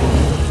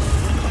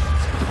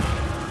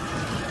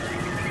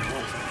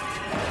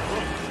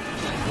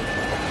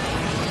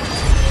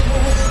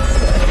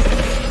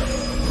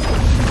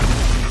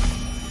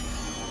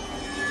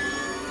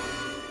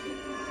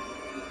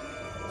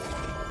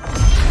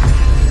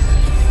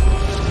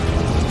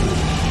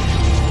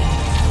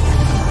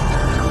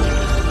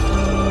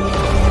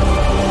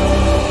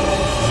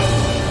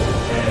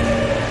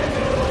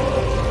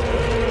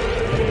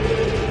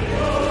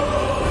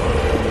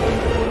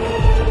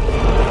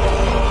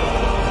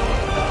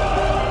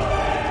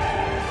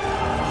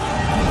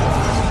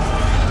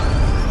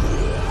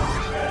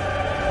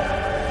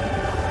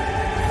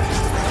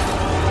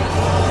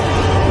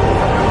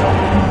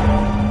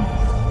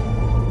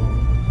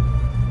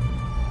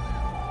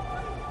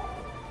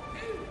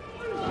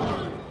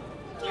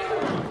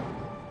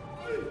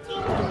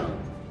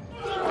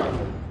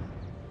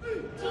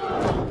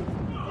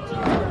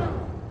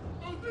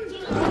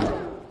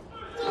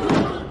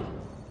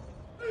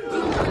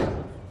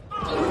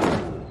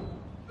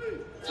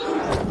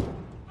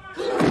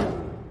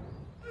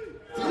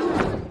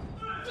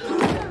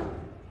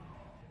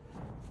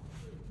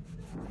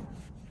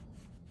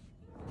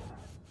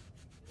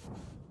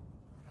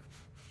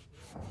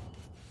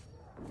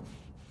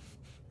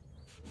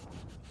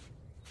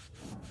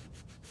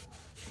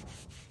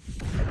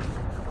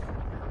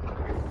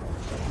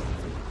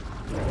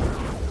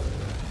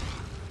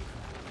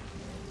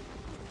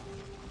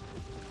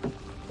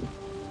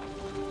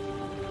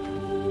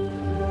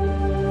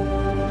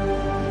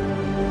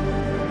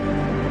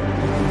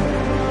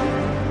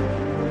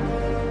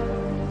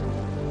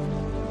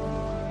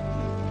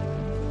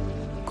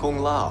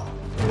 Kung Lao.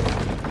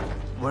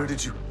 Where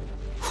did you...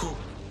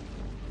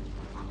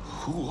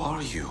 Who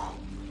are you?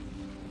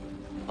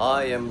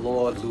 I am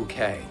Lord Liu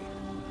Kang,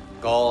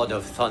 God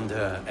of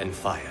Thunder and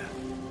Fire.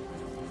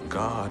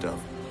 God of...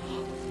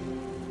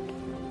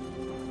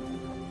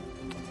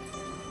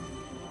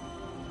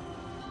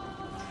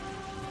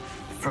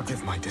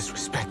 Forgive my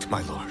disrespect,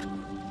 my lord.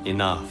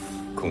 Enough,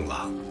 Kung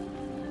Lao.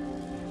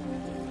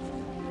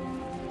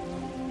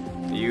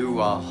 You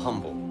are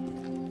humble,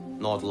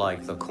 not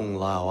like the Kung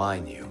Lao I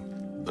knew.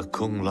 The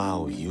Kung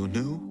Lao you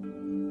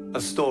knew?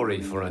 A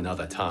story for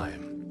another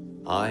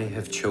time. I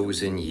have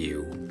chosen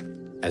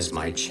you as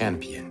my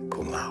champion,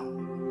 Kung Lao.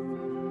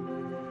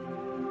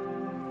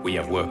 We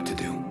have work to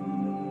do.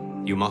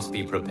 You must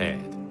be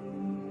prepared.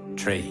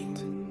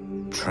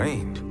 Trained.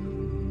 Trained?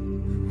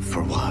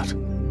 For what?